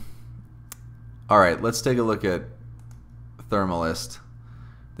 All right, let's take a look at Thermalist.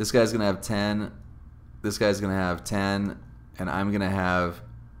 This guy's gonna have 10. This guy's gonna have 10, and I'm gonna have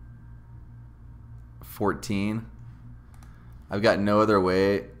 14. I've got no other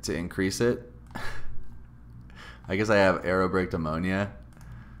way to increase it. I guess I have aerobraked ammonia,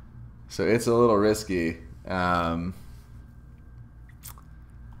 so it's a little risky.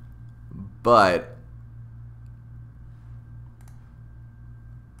 But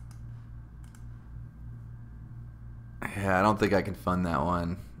yeah, I don't think I can fund that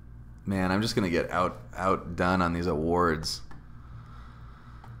one. Man, I'm just gonna get outdone on these awards.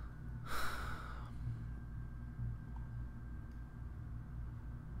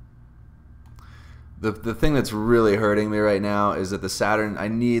 The thing that's really hurting me right now is that I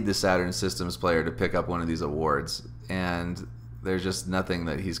need the Saturn Systems player to pick up one of these awards, and there's just nothing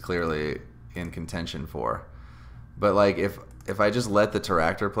that he's clearly in contention for. But like if I just let the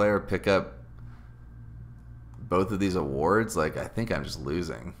Terractor player pick up both of these awards, like I think I'm just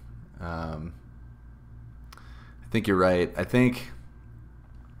losing. I think you're right. I think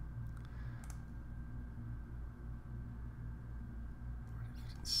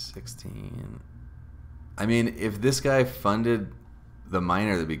 $16. I mean, if this guy funded the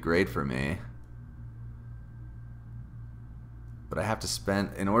miner, that'd be great for me. But I have to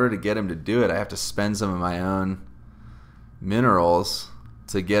spend, in order to get him to do it, I have to spend some of my own minerals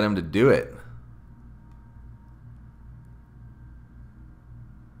to get him to do it.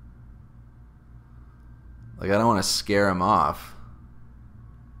 Like, I don't want to scare him off.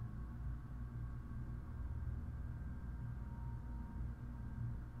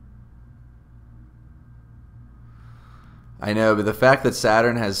 I know, but the fact that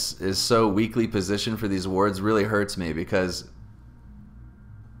Saturn is so weakly positioned for these wards really hurts me, because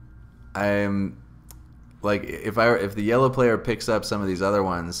I'm like, if the yellow player picks up some of these other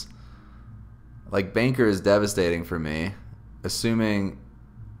ones, like Banker is devastating for me, assuming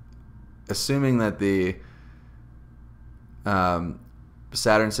that the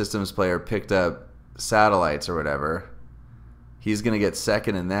Saturn Systems player picked up satellites or whatever. He's gonna get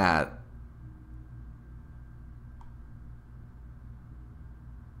second in that.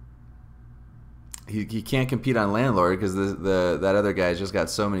 He can't compete on Landlord because that other guy's just got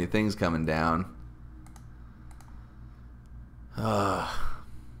so many things coming down. I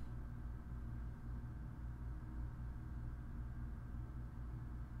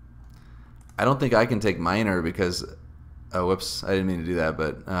don't think I can take Miner because... Oh, whoops. I didn't mean to do that,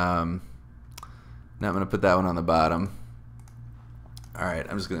 but... now I'm going to put that one on the bottom. Alright,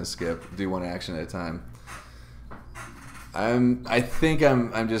 I'm just going to skip. Do one action at a time. I think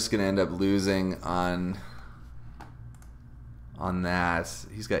I'm just gonna end up losing on that.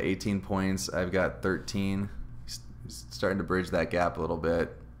 He's got 18 points. I've got 13. He's starting to bridge that gap a little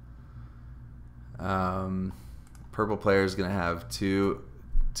bit. Purple player is gonna have two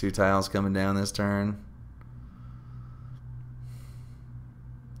tiles coming down this turn.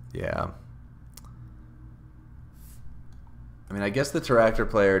 Yeah. I mean, I guess the Terraforming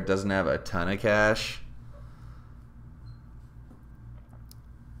player doesn't have a ton of cash.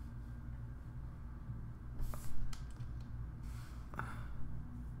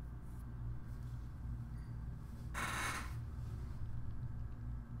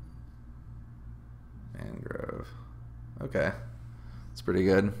 Okay, that's pretty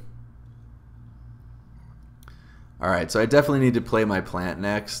good. Alright, so I definitely need to play my plant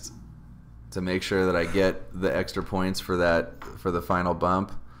next to make sure that I get the extra points for the final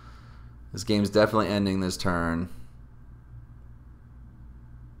bump. This game's definitely ending this turn.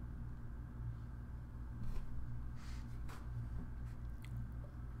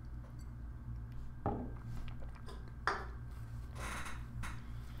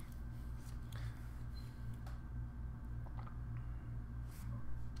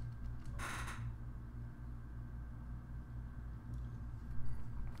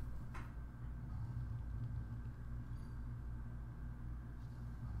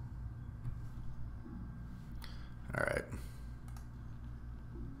 Alright.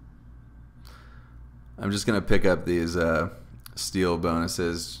 I'm just going to pick up these steel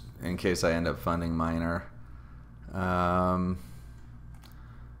bonuses in case I end up funding Miner. So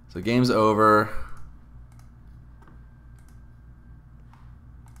game's over.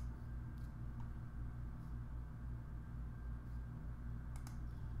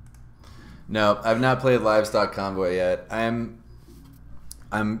 No, I've not played Livestock Convoy yet. I'm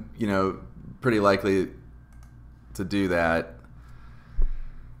you know, pretty likely to do that.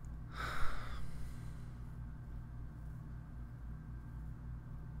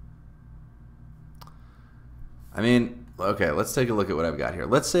 I mean, okay, let's take a look at what I've got here.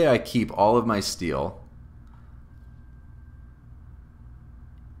 Let's say I keep all of my steel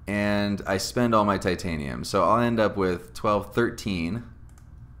and I spend all my titanium. So I'll end up with 12, 13.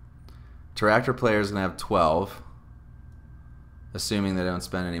 Terraforming player is going to have 12, assuming they don't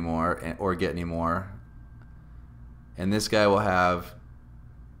spend any more or get any more. And this guy will have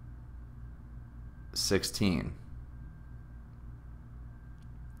 16.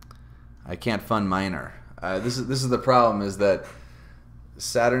 I can't fund Miner. This is the problem, is that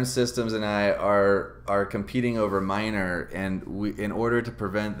Saturn Systems and I are competing over Miner, and in order to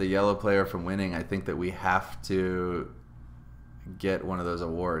prevent the yellow player from winning, I think that we have to get one of those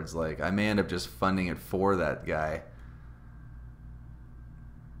awards. Like, I may end up just funding it for that guy.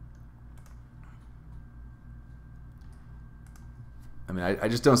 I mean, I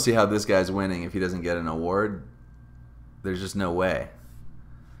just don't see how this guy's winning if he doesn't get an award. There's just no way.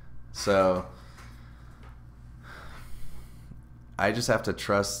 So I just have to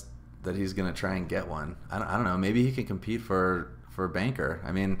trust that he's going to try and get one. I don't know. Maybe he can compete for Banker.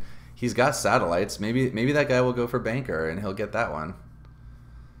 I mean, he's got satellites. Maybe that guy will go for Banker and he'll get that one.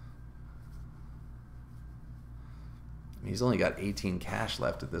 He's only got 18 cash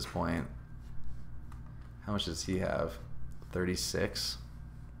left at this point. How much does he have? 36.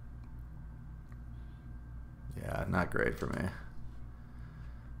 Yeah, not great for me.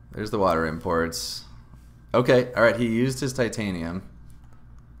 There's the water imports. Okay, all right, he used his titanium.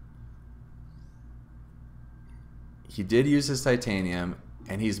 He did use his titanium,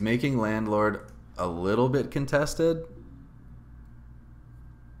 and he's making landlord a little bit contested.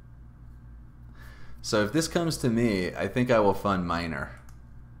 So if this comes to me, I think I will fund miner.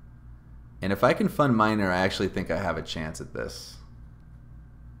 And if I can fund miner, I actually think I have a chance at this.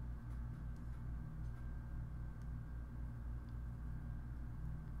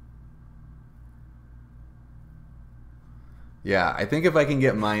 Yeah, I think if I can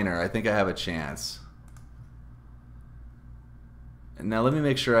get miner, I think I have a chance. Now let me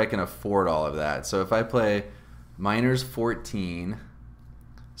make sure I can afford all of that. So if I play miner's 14,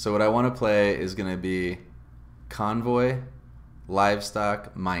 so what I want to play is going to be convoy,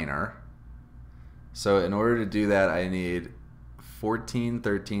 livestock, miner. So in order to do that, I need 14,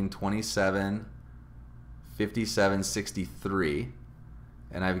 13, 27, 57, 63.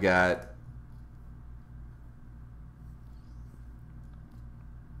 And I've got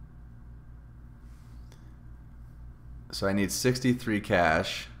so I need 63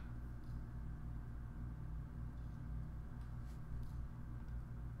 cash.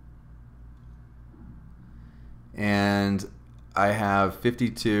 And I have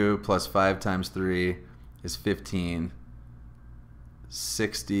 52 plus 5 times 3 is 15.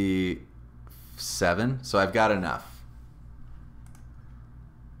 67. So I've got enough.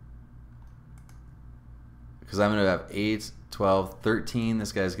 Because I'm going to have 8, 12, 13.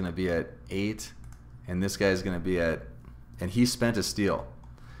 This guy's going to be at 8. And this guy's going to be at... And he spent a steal.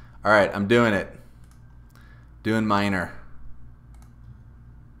 All right, I'm doing it. Doing miner.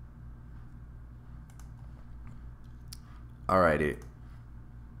 Alrighty.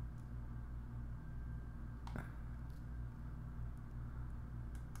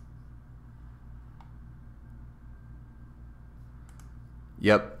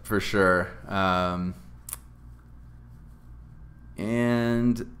 Yep, for sure.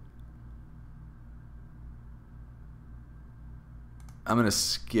 And I'm going to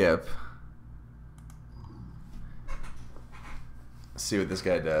skip. See what this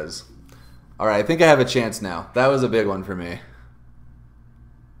guy does. All right, I think I have a chance now. That was a big one for me.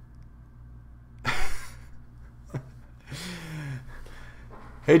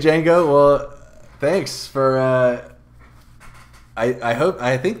 Hey Django, well, thanks for.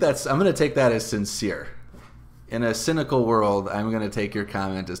 I think that's. I'm gonna take that as sincere. In a cynical world, I'm gonna take your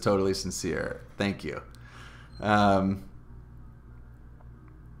comment as totally sincere. Thank you.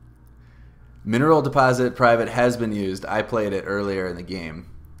 Mineral deposit private has been used. I played it earlier in the game.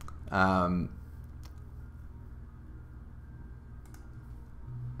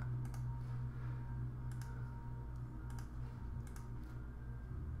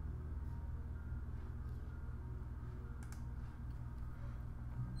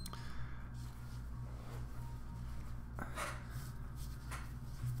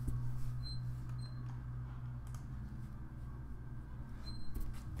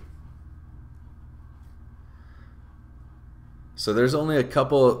 So there's only a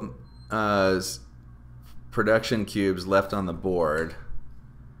couple production cubes left on the board.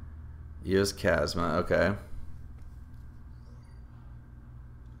 Use Chasma, okay.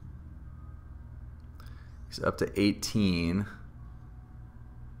 He's up to 18.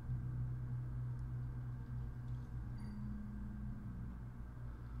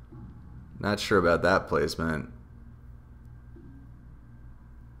 Not sure about that placement.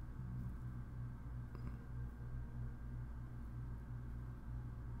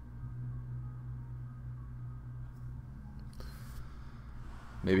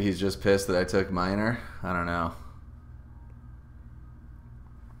 Maybe he's just pissed that I took miner. I don't know.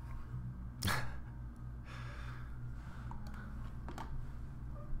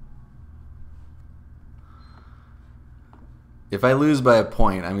 If I lose by a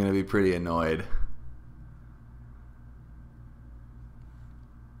point, I'm going to be pretty annoyed.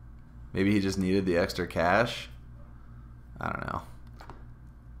 Maybe he just needed the extra cash. I don't know.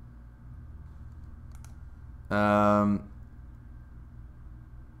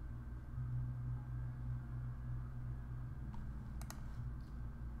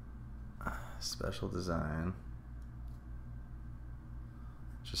 Special design.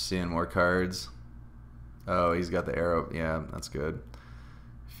 Just seeing more cards. Oh, he's got the arrow. Yeah, that's good.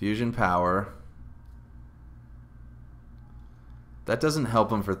 Fusion power. That doesn't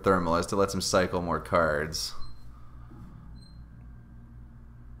help him for thermal. It lets him cycle more cards.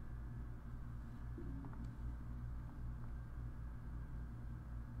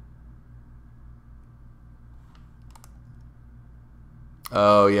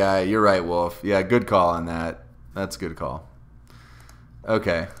 Oh, yeah, you're right, Wolf. Yeah, good call on that. That's a good call.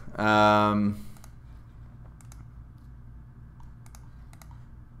 Okay. So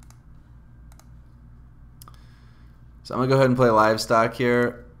I'm going to go ahead and play livestock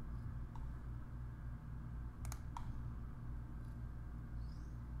here.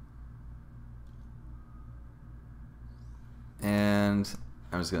 And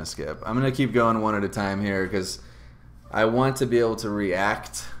I'm just going to skip. I'm going to keep going one at a time here because I want to be able to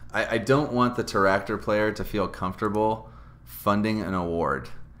react. I don't want the Terraforming player to feel comfortable funding an award.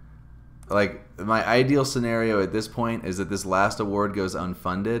 Like, my ideal scenario at this point is that this last award goes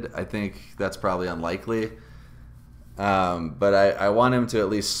unfunded. I think that's probably unlikely. But I want him to at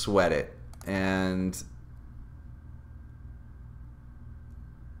least sweat it. And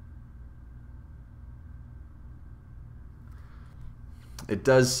it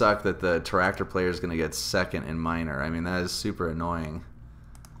does suck that the Terraforming player is going to get second in minor. I mean, that is super annoying.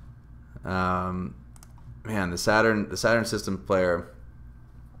 Man, the Saturn system player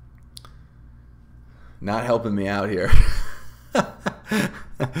not helping me out here.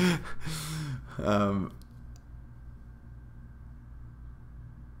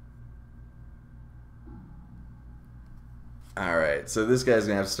 All right, so this guy's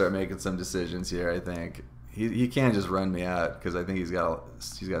gonna have to start making some decisions here. I think he can't just run me out because I think he's got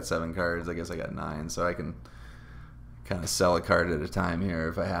 7 cards. I guess I got 9, so I can kind of sell a card at a time here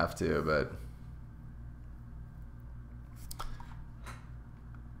if I have to. But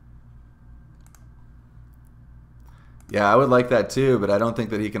yeah, I would like that too, but I don't think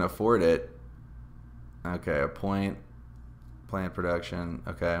that he can afford it. Okay, a point, plant production.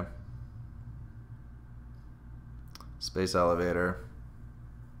 Okay. Space elevator.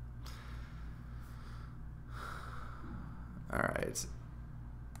 All right.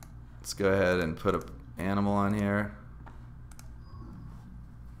 Let's go ahead and put an animal on here.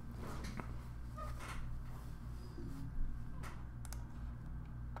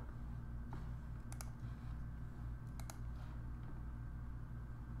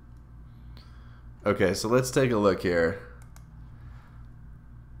 Okay, so let's take a look here.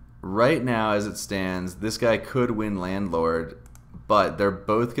 Right now, as it stands, this guy could win Landlord, but they're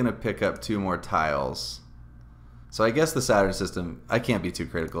both going to pick up 2 more tiles. So I guess the Saturn system, I can't be too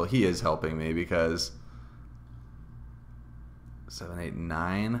critical. He is helping me because 7, 8,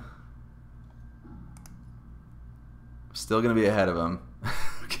 9. Still going to be ahead of him.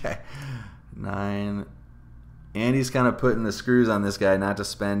 Okay, 9. And he's kind of putting the screws on this guy not to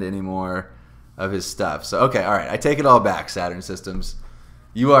spend any more of his stuff. So, okay, all right. I take it all back, Saturn systems.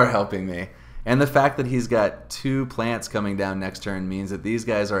 You are helping me. And the fact that he's got 2 plants coming down next turn means that these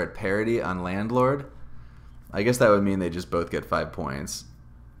guys are at parity on Landlord. I guess that would mean they just both get 5 points.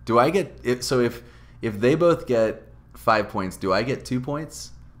 Do I get... So if they both get 5 points, do I get 2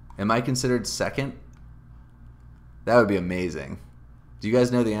 points? Am I considered second? That would be amazing. Do you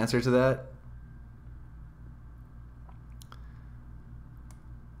guys know the answer to that?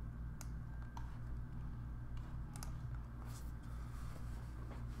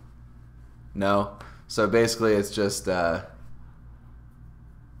 No. So basically it's just okay.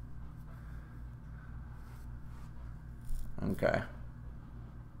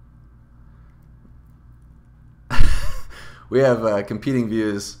 We have competing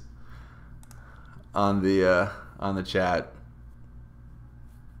views on the chat.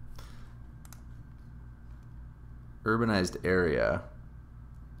 Urbanized area.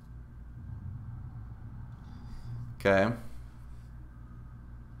 Okay.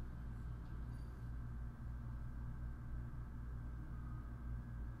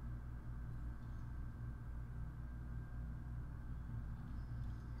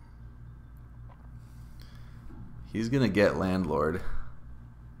 He's going to get Landlord.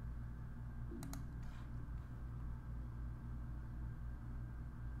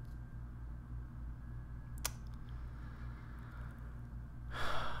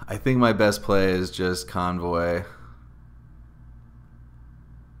 I think my best play is just Convoy.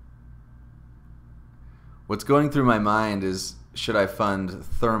 What's going through my mind is, should I fund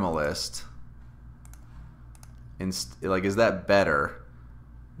Thermalist? Like, is that better?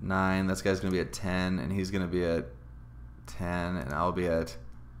 9, this guy's going to be at 10, and he's going to be at 10, and I'll be at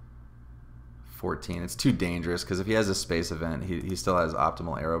 14. It's too dangerous, because if he has a space event, he still has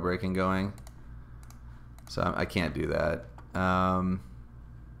optimal arrow breaking going. So I can't do that.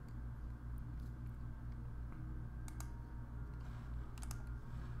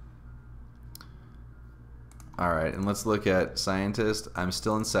 Alright, and let's look at Scientist. I'm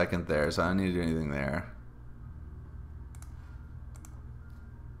still in second there, so I don't need to do anything there.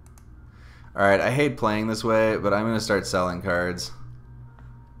 Alright, I hate playing this way, but I'm going to start selling cards.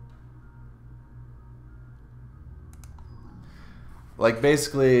 Like,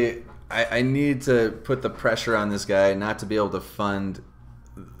 basically, I need to put the pressure on this guy not to be able to fund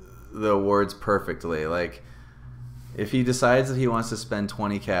the awards perfectly. Like, if he decides that he wants to spend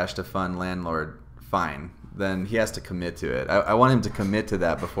 20 cash to fund Landlord, fine. Then he has to commit to it. I want him to commit to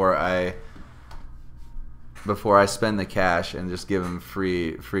that before I spend the cash and just give him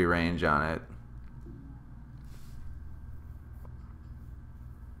free range on it.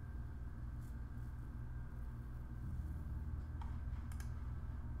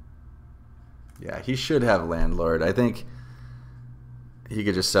 Yeah, he should have Landlord. I think he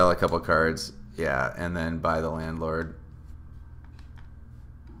could just sell a couple cards, yeah, and then buy the Landlord.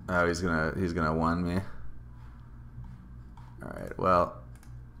 Oh, he's gonna one me. All right, well,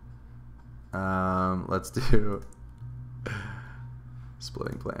 let's do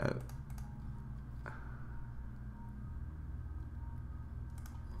Splitting Planet.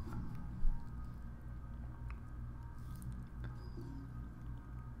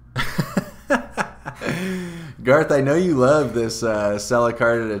 Garth, I know you love this sell a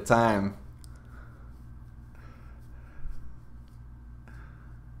card at a time.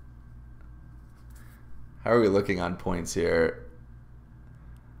 How are we looking on points here?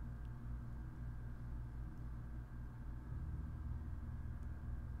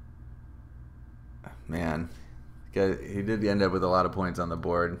 Man, he did end up with a lot of points on the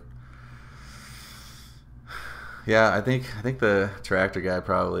board. Yeah, I think the tractor guy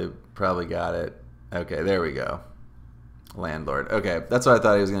probably got it. Okay, there we go. Landlord. Okay, that's what I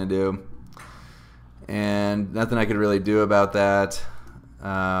thought he was gonna do, and nothing I could really do about that.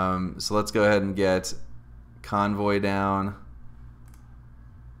 So let's go ahead and get Convoy down.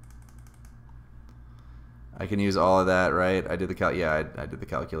 I can use all of that, right? I did the yeah, I did the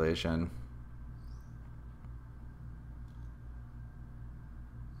calculation.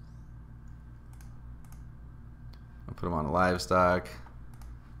 I'll put them on livestock,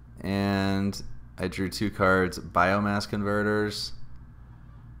 and I drew 2 cards, biomass converters,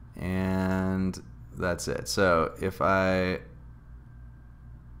 and that's it. So if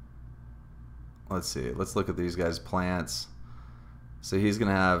let's see, let's look at these guys' plants. So he's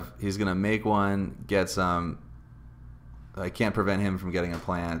gonna make one, get some. I can't prevent him from getting a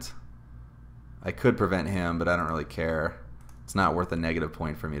plant. I could prevent him, but I don't really care. It's not worth a negative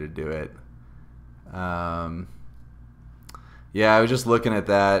point for me to do it. Yeah, I was just looking at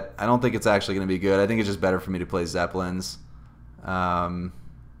that. I don't think it's actually going to be good. I think it's just better for me to play Zeppelins. Or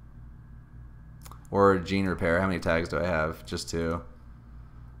Gene Repair. How many tags do I have? Just 2.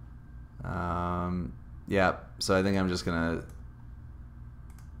 Yeah, so I think I'm just going to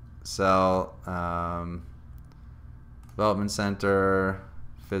sell Development Center,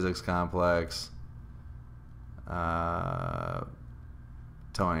 Physics Complex, Towing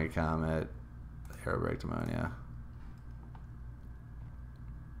a Comet, Aerobrake Ammonia.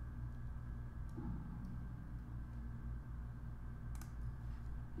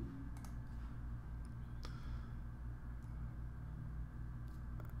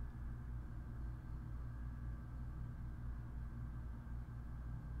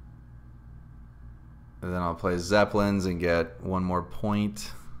 And then I'll play Zeppelins and get 1 more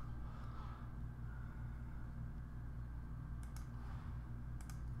point.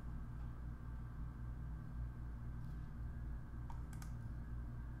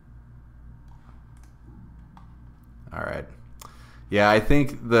 All right. Yeah, I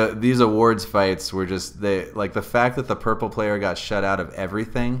think these awards fights were just like the fact that the purple player got shut out of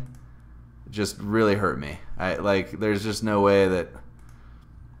everything just really hurt me. There's just no way that.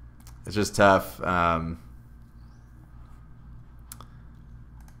 It's just tough.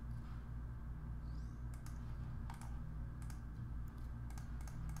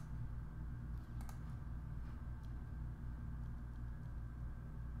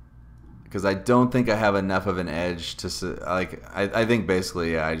 Because I don't think I have enough of an edge to like. I think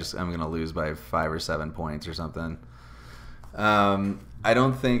basically, yeah, I'm gonna lose by 5 or 7 points or something. I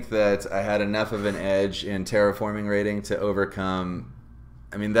don't think that I had enough of an edge in terraforming rating to overcome.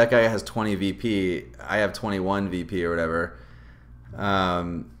 I mean, that guy has 20 VP. I have 21 VP or whatever.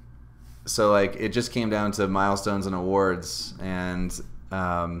 So like, it just came down to milestones and awards, and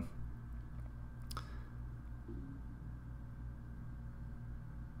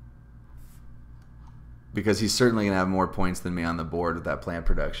because he's certainly gonna have more points than me on the board with that plant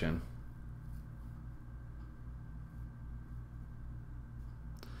production.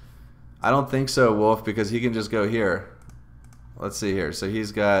 I don't think so, Wolf, because he can just go here. Let's see here. So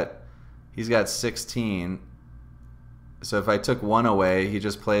he's got 16. So if I took 1 away, he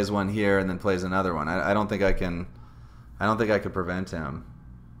just plays 1 here and then plays another one. I don't think I can. I don't think I could prevent him.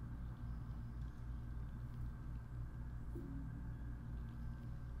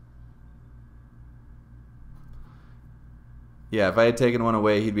 Yeah, if I had taken one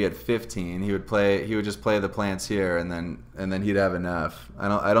away, he'd be at 15. He would play. He would just play the plants here, and then he'd have enough.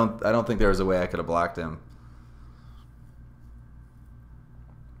 I don't think there was a way I could have blocked him.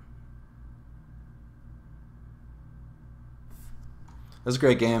 It was a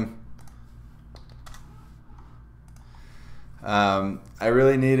great game. I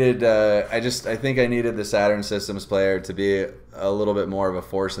really needed. I think I needed the Saturn Systems player to be a little bit more of a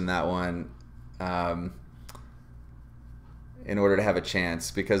force in that one. In order to have a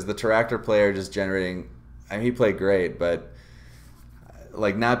chance, because the Terraforming player just generating, I mean, he played great, but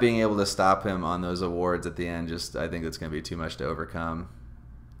like not being able to stop him on those awards at the end, just I think it's going to be too much to overcome.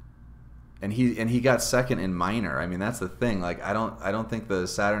 And he got second in minor. I mean, that's the thing. Like I don't think the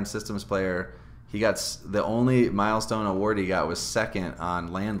Saturn Systems player, he got the only milestone award he got was second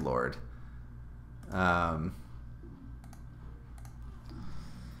on Landlord. All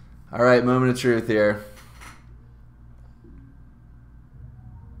right, moment of truth here.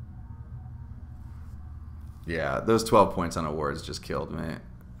 Yeah, those 12 points on awards just killed me.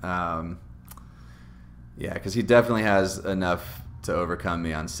 Yeah, because he definitely has enough to overcome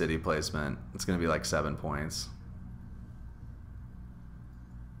me on city placement. It's going to be like 7 points.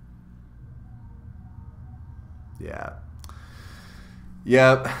 Yeah.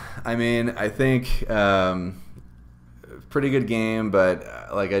 Yep. I mean, I think pretty good game,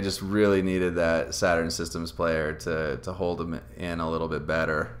 but like I just really needed that Saturn Systems player to hold him in a little bit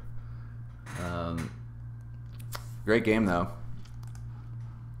better. Great game, though.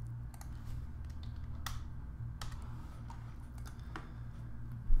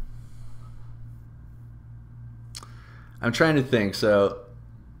 I'm trying to think. So,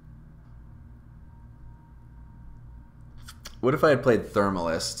 what if I had played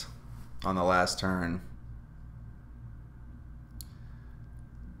Thermalist on the last turn?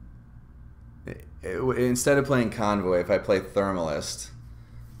 Instead of playing Convoy, if I play Thermalist,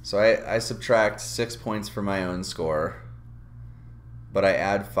 so I subtract 6 points from my own score, but I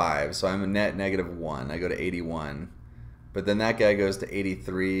add 5, so I'm a net -1. I go to 81, but then that guy goes to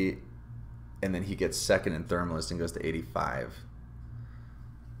 83, and then he gets second in Thermalist and goes to 85.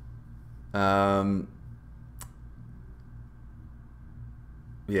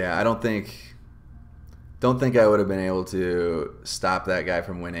 Yeah, I don't think I would have been able to stop that guy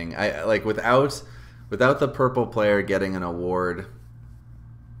from winning. I like without the purple player getting an award.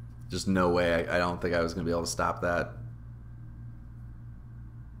 Just no way. I don't think I was going to be able to stop that.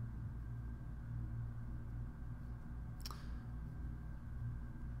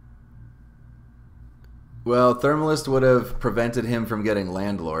 Well, Thermalist would have prevented him from getting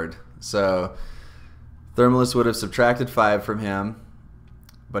Landlord. So Thermalist would have subtracted 5 from him,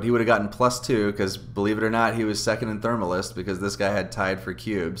 but he would have gotten +2 because, believe it or not, he was second in Thermalist because this guy had tied for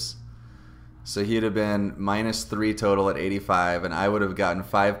cubes. So he'd have been -3 total at 85, and I would have gotten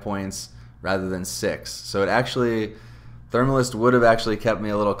 5 points rather than 6. So it actually, Thermalist would have actually kept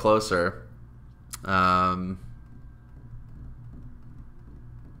me a little closer. No,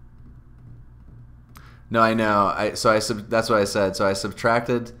 I know. That's what I said. So I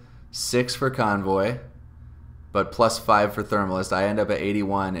subtracted 6 for Convoy, but +5 for Thermalist. I end up at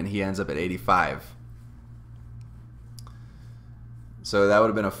 81, and he ends up at 85. So that would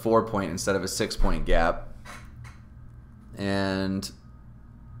have been a 4-point instead of a 6-point gap. And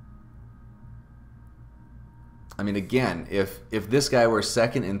I mean, again, if this guy were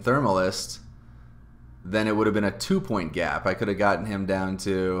second in Thermalist, then it would have been a 2-point gap. I could have gotten him down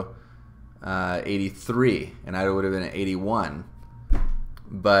to 83, and I would have been at 81.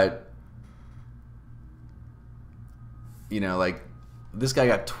 But you know, like this guy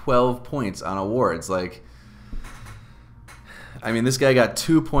got 12 points on awards. Like, I mean, this guy got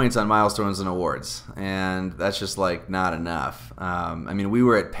 2 points on milestones and awards, and that's just like not enough. I mean, we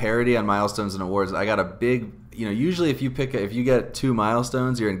were at parity on milestones and awards. I got a big, you know, usually if you get 2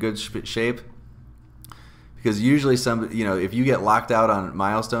 milestones, you're in good shape, because usually if you get locked out on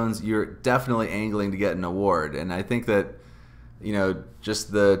milestones, you're definitely angling to get an award. And I think that, you know,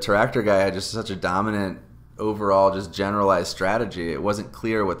 just the Terraforming guy had just such a dominant overall, just generalized strategy. It wasn't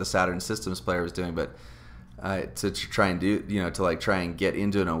clear what the Saturn Systems player was doing, but to try and do, you know, to like try and get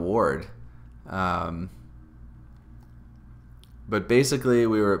into an award. But basically,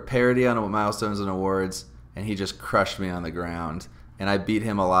 we were at parity on milestones and awards, and he just crushed me on the ground. And I beat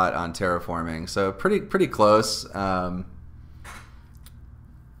him a lot on Terraforming, so pretty close. I'd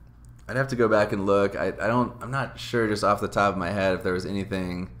have to go back and look. I'm not sure just off the top of my head if there was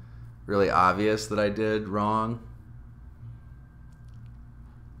anything really obvious that I did wrong.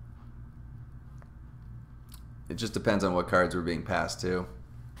 It just depends on what cards were being passed to.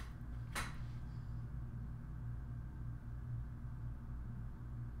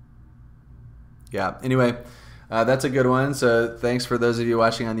 Yeah. Anyway, that's a good one. So thanks for those of you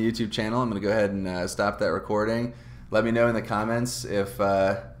watching on the YouTube channel. I'm going to go ahead and stop that recording. Let me know in the comments if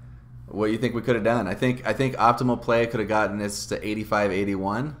what you think we could have done. I think optimal play could have gotten us to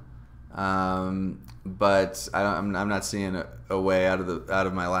 85-81, but I'm not seeing a way out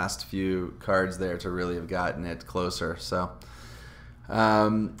of my last few cards there to really have gotten it closer. So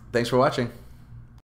thanks for watching.